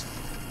this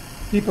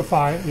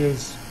heapify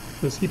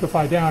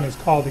down is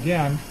called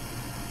again,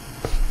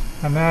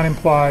 and that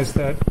implies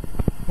that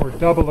we're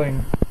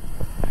doubling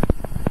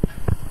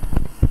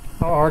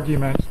our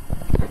argument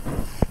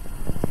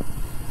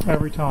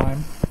every time,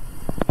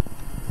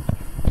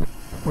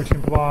 which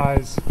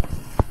implies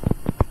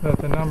that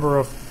the number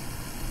of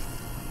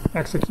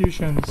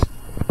executions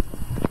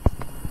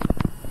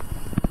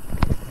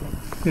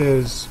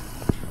is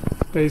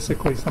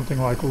basically something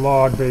like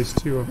log base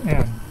 2 of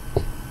n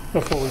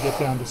before we get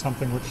down to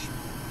something which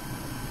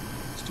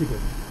is too big.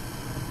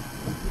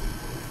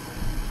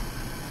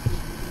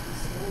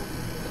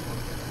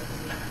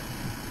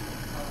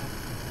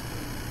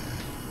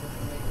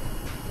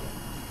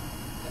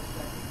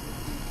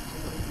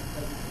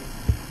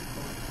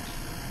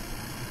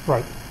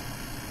 Right.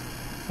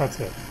 That's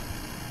it.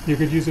 You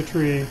could use a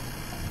tree,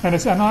 and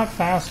it's not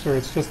faster,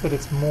 it's just that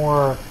it's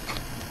more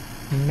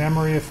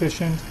memory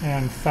efficient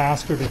and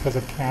faster because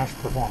of cache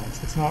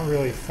performance. It's not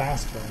really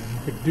faster. I mean,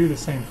 you could do the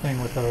same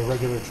thing with a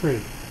regular tree,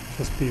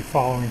 just be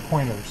following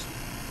pointers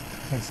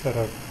instead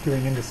of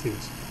doing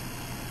indices.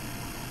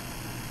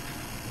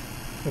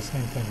 The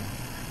same thing.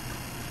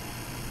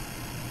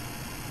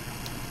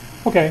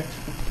 Okay,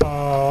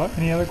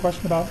 any other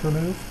question about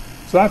remove?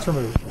 So that's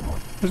remove.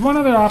 There's one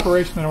other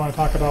operation that I want to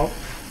talk about,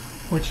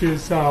 which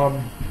is,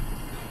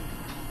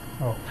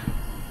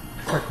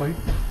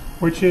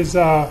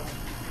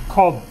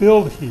 called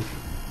build heap.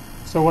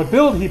 So what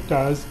build heap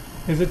does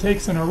is it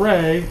takes an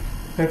array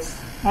that's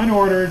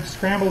unordered,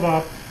 scrambled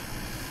up,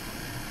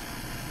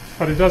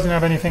 but it doesn't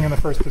have anything in the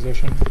first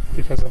position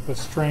because of the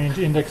strange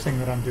indexing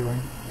that I'm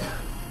doing.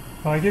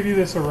 Well, I give you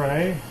this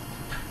array,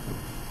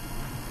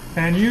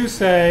 and you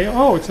say,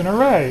 oh, it's an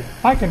array.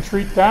 I can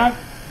treat that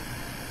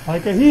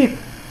like a heap.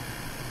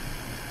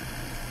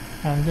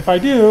 And if I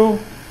do,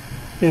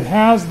 it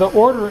has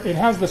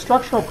the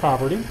structural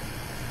property.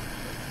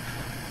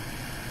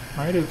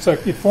 Right?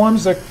 It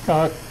forms a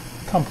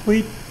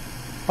complete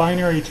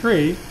binary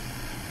tree,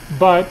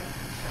 but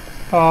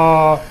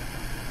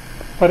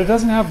it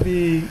doesn't have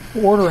the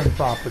ordering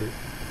property.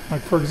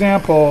 Like, for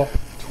example,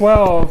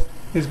 12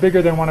 is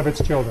bigger than one of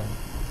its children.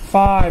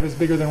 5 is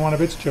bigger than one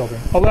of its children.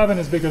 11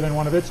 is bigger than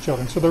one of its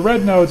children. So the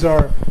red nodes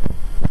are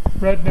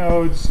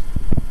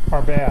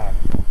bad.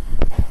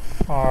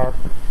 Are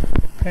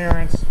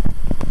parents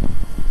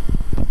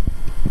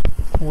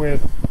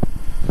with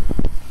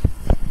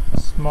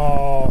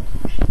small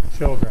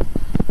children.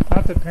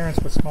 Not that parents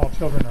with small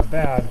children are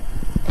bad,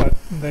 but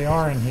they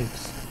are in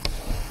heaps.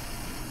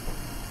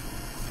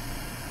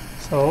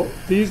 So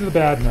these are the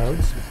bad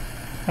nodes,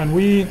 and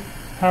we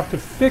have to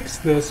fix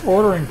this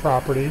ordering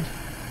property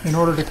in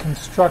order to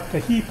construct a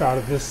heap out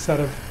of this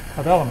set of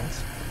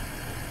elements.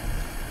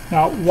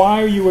 Now,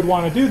 why you would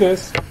want to do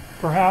this,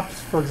 perhaps,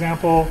 for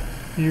example,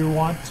 you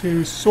want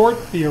to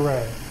sort the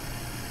array.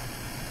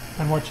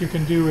 And what you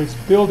can do is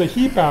build a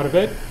heap out of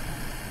it,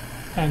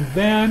 and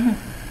then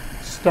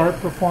start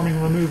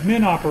performing remove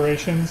min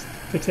operations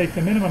to take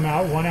the minimum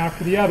out one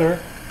after the other,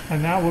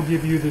 and that will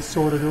give you this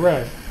sorted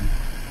array.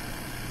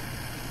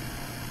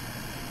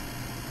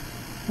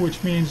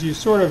 Which means you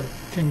sort of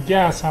can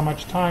guess how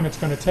much time it's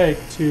going to take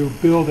to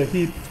build a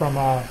heap from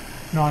a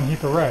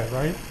non-heap array,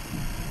 right?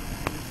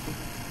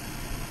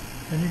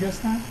 Can you guess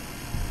that?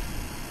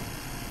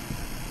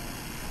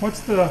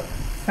 What's the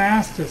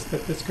fastest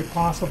that this could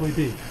possibly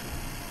be?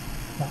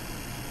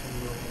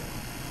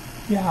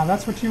 Yeah,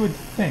 that's what you would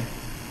think.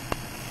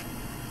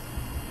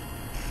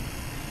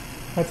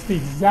 That's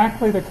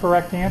exactly the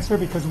correct answer,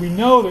 because we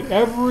know that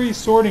every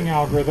sorting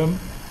algorithm,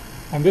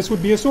 and this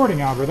would be a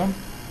sorting algorithm,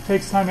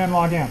 takes time n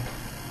log n.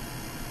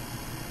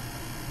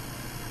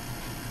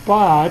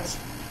 But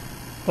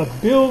the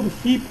build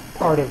heap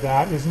part of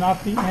that is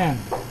not the end.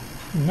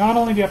 Not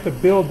only do you have to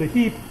build the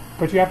heap,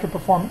 but you have to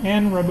perform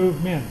n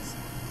remove mins.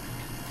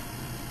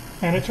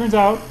 And it turns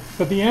out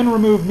that the n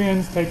remove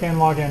mins take n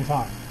log n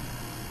time.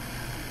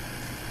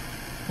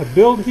 The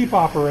build heap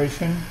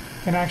operation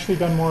can actually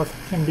be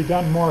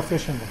done more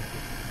efficiently.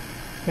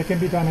 It can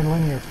be done in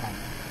linear time.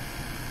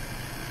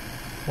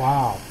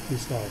 Wow, he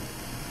said.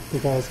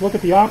 Because look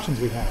at the options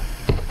we have.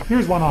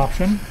 Here's one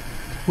option.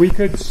 We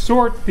could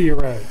sort the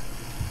array.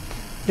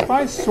 If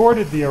I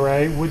sorted the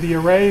array, would the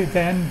array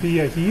then be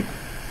a heap?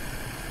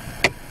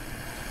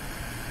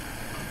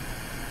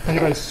 And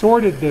if I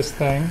sorted this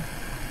thing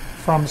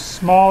from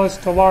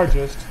smallest to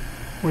largest,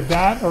 would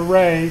that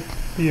array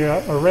be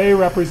an array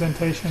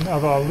representation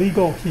of a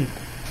legal heap?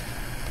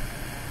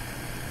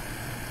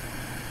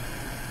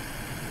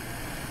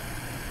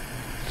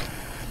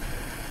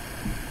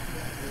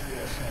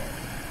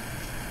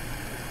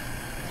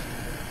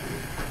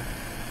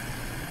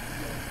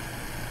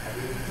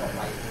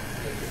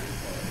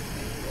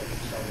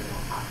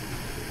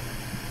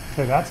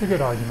 Okay, that's a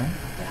good argument.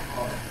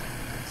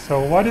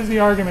 So what is the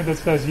argument that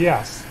says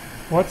yes?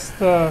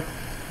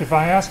 If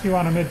I ask you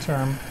on a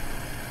midterm,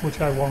 which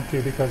I won't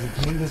do because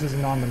this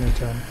isn't on the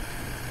midterm,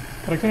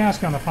 but I can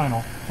ask you on the final.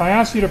 If I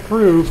ask you to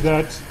prove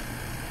that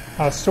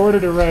a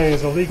sorted array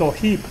is a legal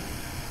heap,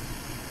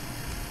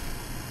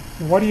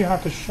 what do you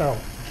have to show?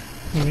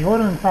 I mean, the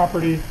ordering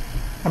property,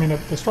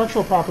 the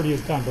structural property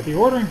is done, but the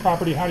ordering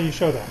property, how do you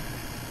show that?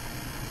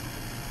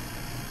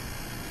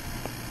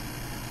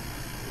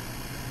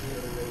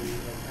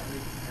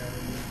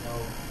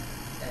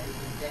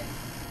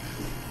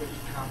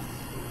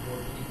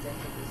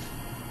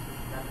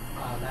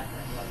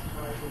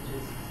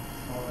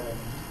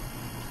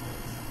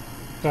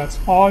 That's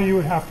all you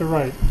would have to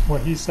write,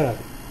 what he said.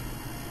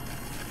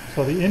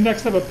 So the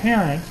index of a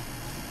parent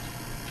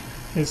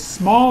is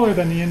smaller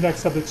than the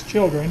index of its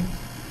children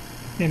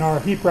in our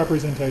heap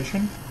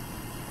representation.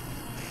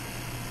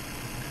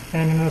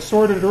 And in an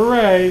assorted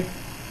array,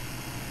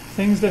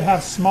 things that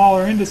have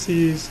smaller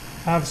indices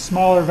have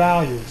smaller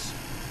values.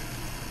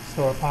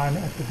 So if I'm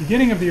at the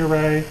beginning of the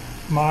array,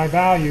 my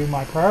value,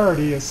 my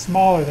priority, is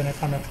smaller than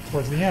if I'm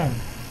towards the end.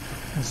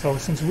 And so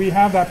since we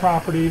have that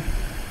property,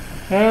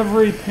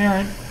 every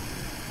parent,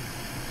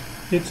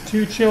 its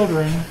two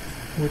children,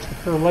 which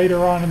occur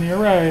later on in the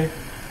array,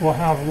 will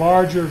have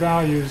larger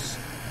values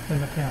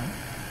than the parent.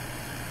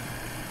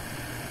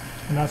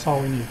 And that's all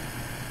we need.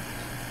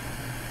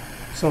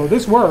 So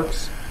this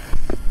works.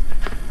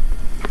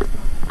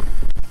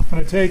 And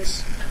it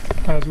takes,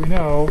 as we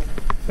know,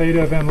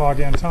 theta of n log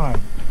n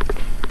time.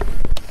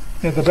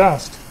 In the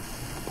best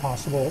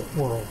possible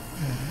world.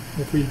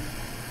 If we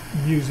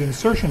use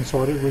insertion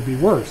sort, it would be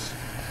worse.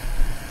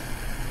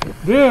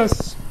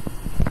 This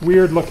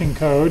weird looking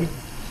code,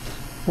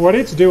 what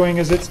it's doing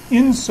is it's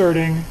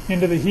inserting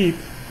into the heap,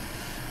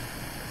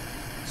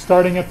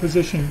 starting at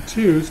position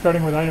 2,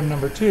 starting with item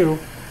number 2,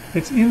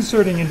 it's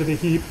inserting into the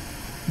heap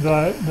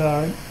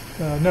the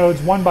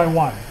nodes one by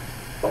one.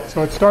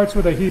 So it starts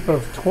with a heap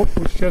of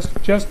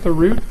just the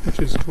root, which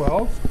is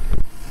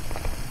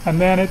 12, and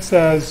then it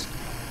says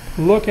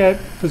look at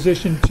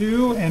position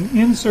 2 and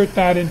insert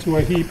that into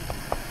a heap.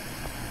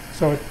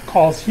 So it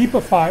calls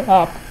heapify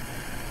up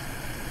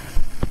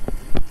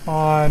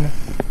on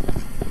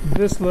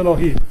this little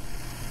heap.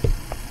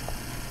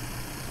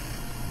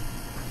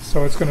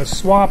 So it's going to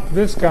swap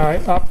this guy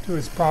up to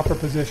his proper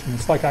position.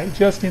 It's like I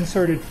just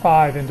inserted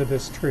 5 into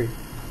this tree.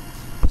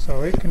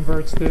 So it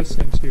converts this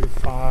into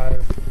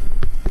 5,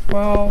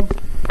 12,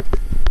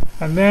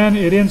 and then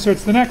it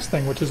inserts the next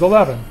thing, which is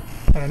 11.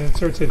 And it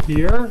inserts it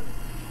here,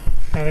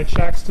 and it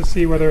checks to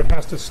see whether it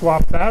has to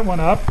swap that one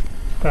up,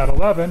 that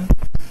 11,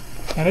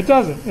 and it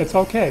doesn't. It's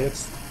okay.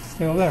 It's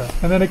still there.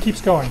 And then it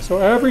keeps going. So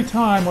every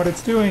time what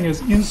it's doing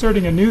is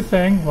inserting a new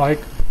thing, like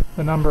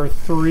the number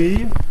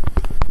 3.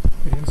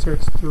 It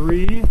inserts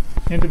 3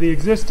 into the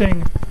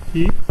existing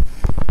heap,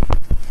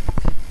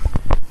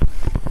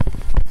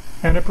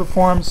 and it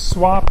performs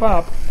swap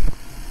up,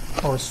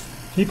 or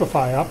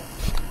heapify up,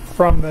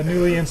 from the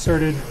newly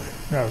inserted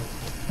node.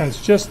 And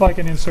it's just like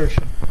an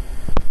insertion.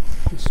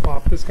 You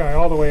swap this guy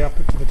all the way up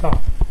to the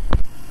top.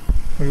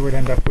 We would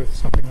end up with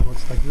something that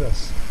looks like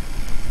this.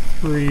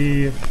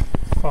 3,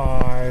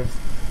 5,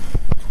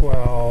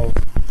 12,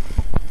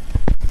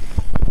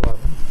 11.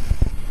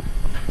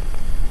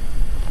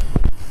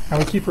 And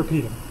we keep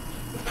repeating.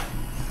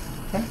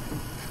 Okay?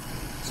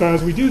 So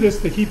as we do this,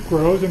 the heap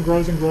grows and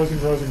grows and grows and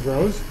grows and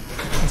grows.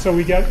 And so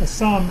we get a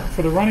sum,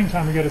 for the running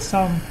time, we get a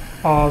sum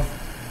of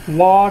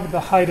log the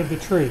height of the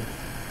tree.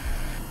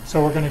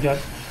 So we're going to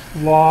get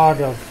log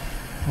of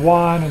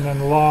 1, and then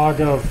log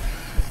of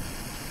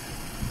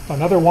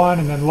another 1,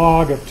 and then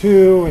log of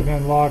 2, and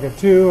then log of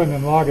 2, and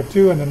then log of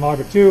 2, and then log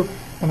of 2,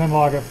 and then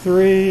log of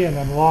 3, and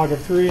then log of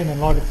 3, and then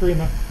log of 3,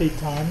 and then 8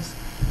 times,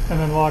 and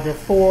then log of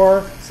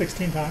 4,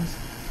 16 times,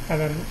 and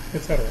then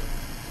etc.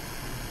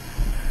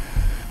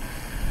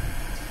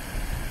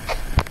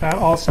 That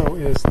also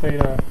is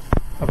theta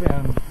of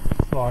n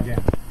log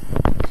n.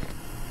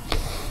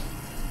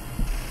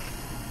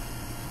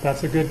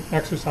 That's a good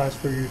exercise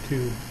for you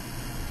to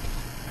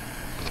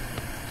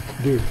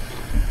do.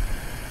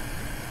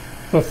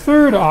 The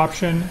third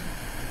option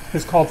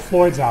is called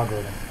Floyd's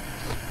algorithm.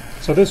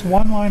 So this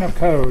one line of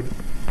code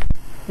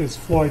is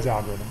Floyd's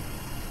algorithm.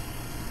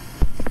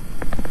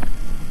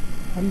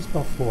 How do you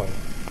spell Floyd?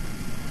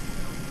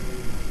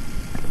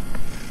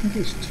 I think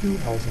there's 2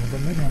 L's in it,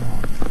 but maybe I'm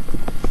wrong.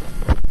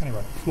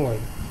 Anyway, Floyd.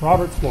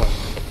 Robert Floyd.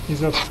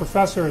 He's a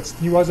professor.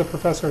 He was a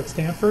professor at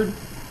Stanford.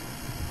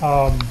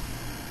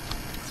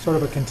 Sort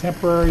of a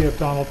contemporary of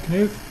Donald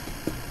Knuth.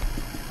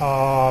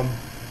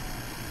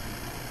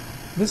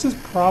 This is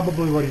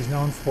probably what he's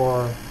known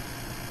for.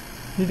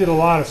 He did a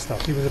lot of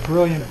stuff. He was a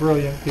brilliant,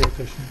 brilliant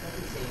theoretician.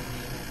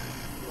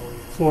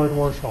 Floyd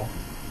Warshall.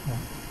 Yeah.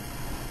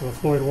 So the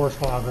Floyd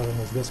Warshall algorithm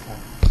is this guy.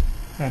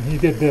 And he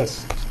did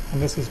this.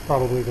 And this is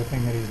probably the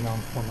thing that he's known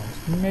for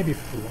most. Maybe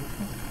Floyd.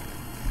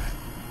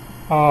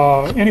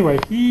 Anyway,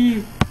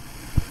 he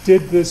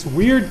did this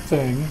weird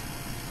thing,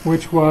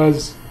 which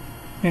was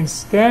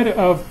instead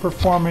of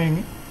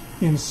performing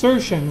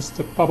insertions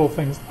to bubble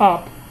things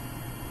up,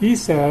 he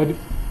said,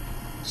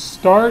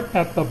 start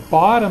at the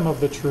bottom of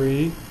the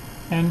tree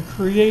and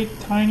create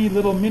tiny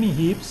little mini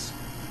heaps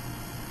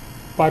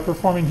by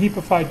performing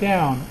heapify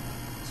down.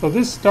 So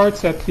this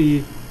starts at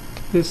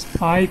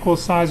this I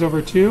equals size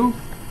over 2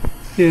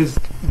 is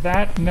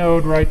that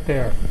node right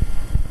there.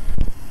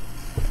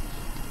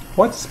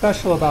 What's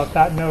special about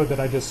that node that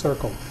I just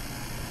circled?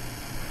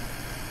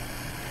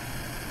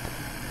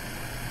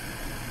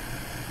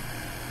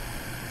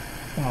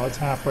 Well, it's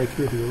halfway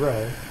through the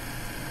array,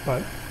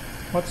 but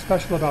what's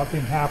special about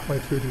being halfway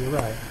through the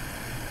array?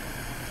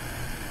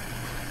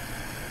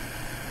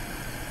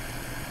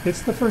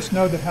 It's the first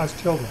node that has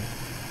children.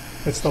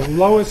 It's the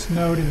lowest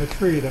node in the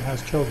tree that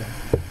has children.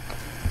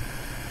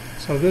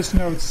 So this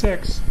node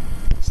 6,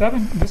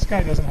 7, this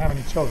guy doesn't have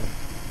any children.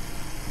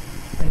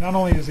 And not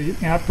only is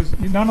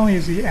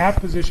he at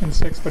position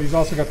 6, but he's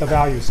also got the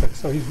value 6,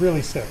 so he's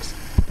really 6.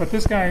 But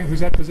this guy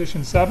who's at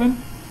position 7,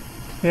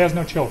 he has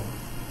no children.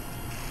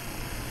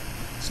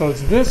 So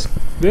it's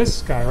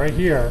this guy right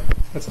here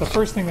that's the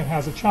first thing that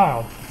has a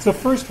child. It's the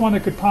first one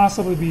that could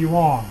possibly be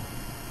wrong.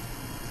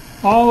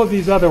 All of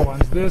these other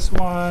ones, this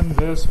one,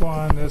 this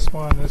one, this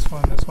one, this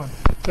one, this one,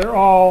 they're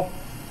all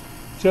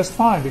just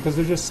fine because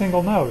they're just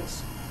single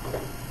nodes.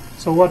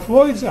 So what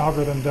Floyd's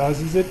algorithm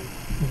does is it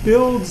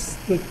builds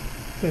the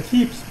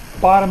heaps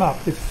bottom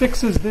up. It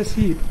fixes this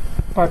heap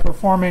by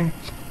performing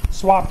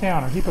swap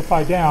down or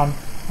heapify down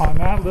on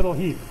that little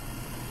heap.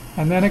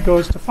 And then it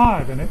goes to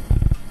 5 and it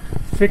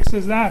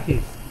fixes that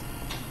heap.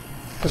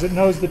 Because it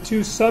knows the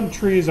two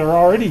subtrees are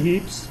already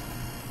heaps,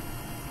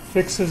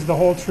 fixes the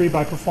whole tree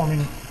by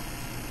performing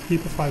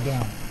heapify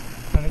down.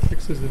 Then it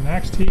fixes the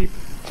next heap,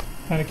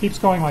 and it keeps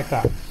going like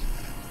that.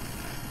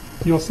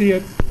 You'll see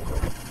it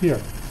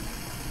here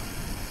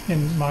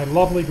in my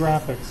lovely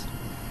graphics.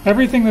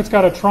 Everything that's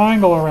got a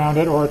triangle around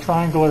it or a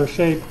triangular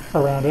shape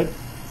around it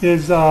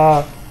is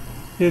a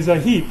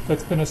heap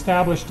that's been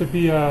established to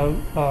be a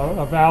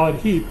valid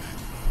heap.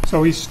 So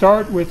we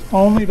start with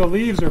only the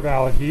leaves are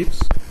valid heaps,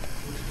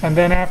 and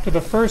then after the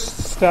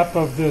first step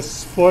of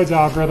this Floyd's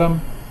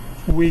algorithm,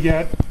 we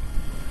get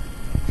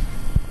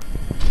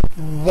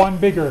one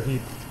bigger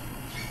heap.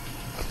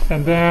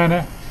 And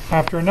then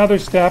after another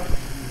step,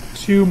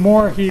 2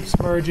 more heaps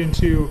merge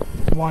into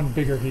one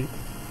bigger heap.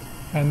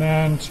 And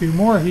then 2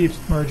 more heaps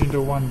merge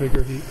into one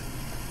bigger heap.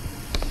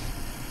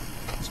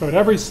 So at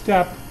every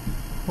step,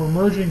 we're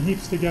merging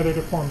heaps together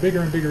to form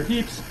bigger and bigger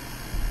heaps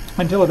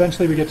until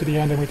eventually we get to the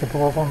end and we can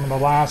perform the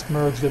last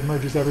merge that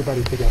merges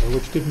everybody together,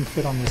 which didn't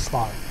fit on this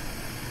slide.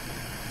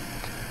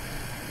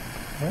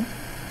 Okay?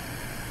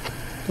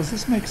 Does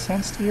this make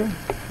sense to you,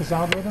 this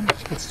algorithm?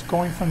 It's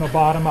going from the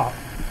bottom up.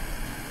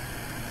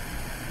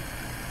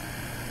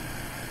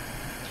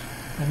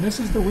 And this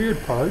is the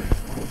weird part.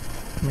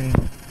 I mean,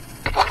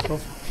 so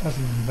that's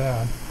even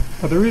bad.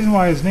 But the reason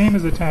why his name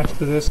is attached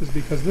to this is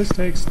because this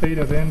takes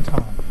theta of n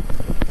time.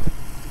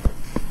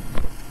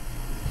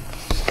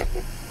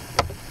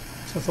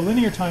 So it's a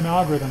linear time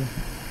algorithm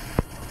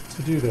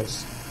to do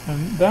this.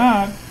 And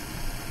that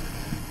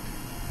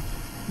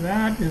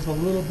is a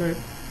little bit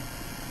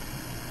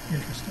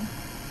interesting.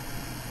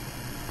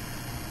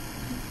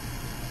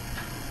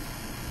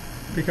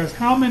 Because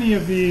how many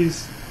of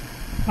these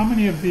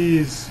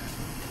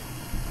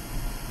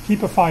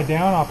heapify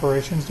down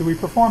operations do we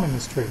perform in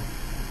this tree?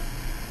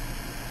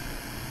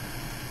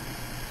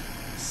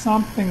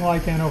 Something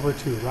like n over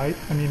 2, right?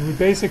 I mean, we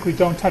basically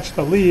don't touch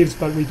the leaves,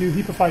 but we do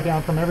heapify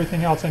down from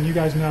everything else, and you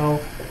guys know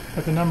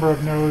that the number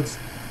of nodes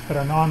that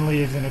are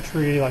non-leaves in a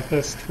tree like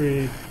this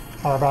tree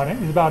are about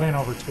n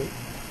over 2.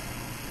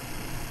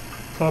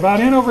 So about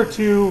n over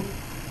 2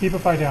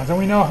 heapify downs. And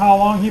we know how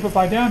long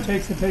heapify down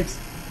takes. It takes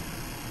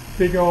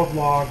big O of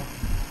log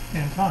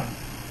n time.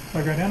 So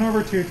I've got n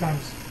over 2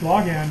 times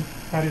log n.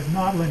 That is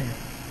not linear.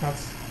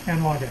 That's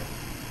n log n.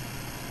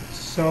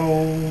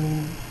 So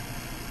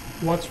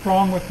what's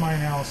wrong with my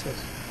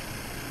analysis?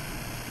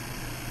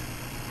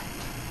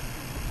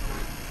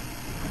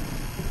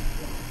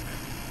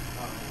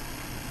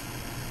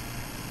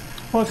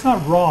 Well, it's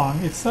not wrong.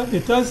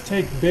 It does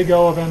take big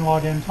O of n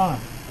log n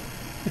time.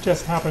 It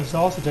just happens to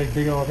also take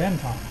big O of n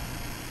time.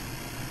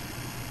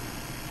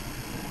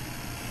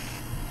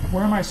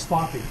 Where am I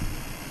sloppy?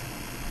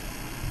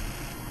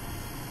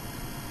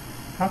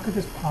 How could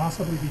this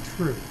possibly be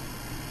true?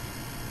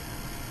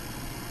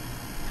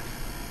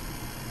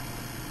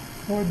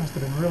 Floyd must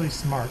have been really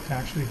smart to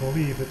actually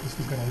believe that this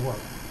was going to work.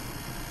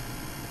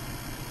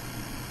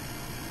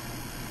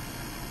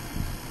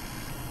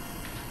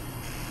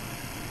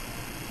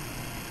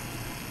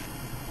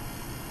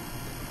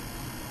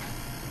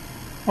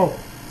 Oh,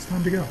 it's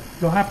time to go.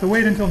 You'll have to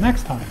wait until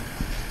next time.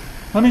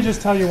 Let me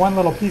just tell you one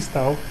little piece,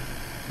 though.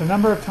 The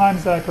number of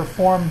times that I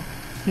perform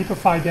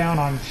heapify down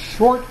on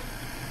short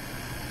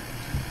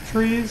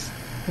trees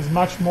is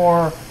much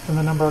more than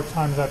the number of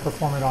times I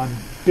perform it on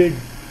big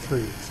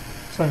trees.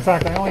 So in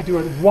fact, I only do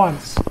it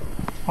once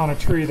on a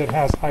tree that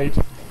has height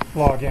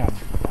log n.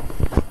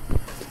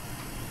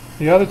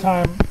 The other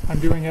time I'm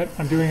doing it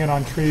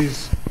on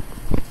trees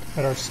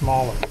that are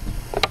smaller.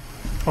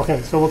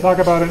 Okay, so we'll talk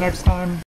about it next time.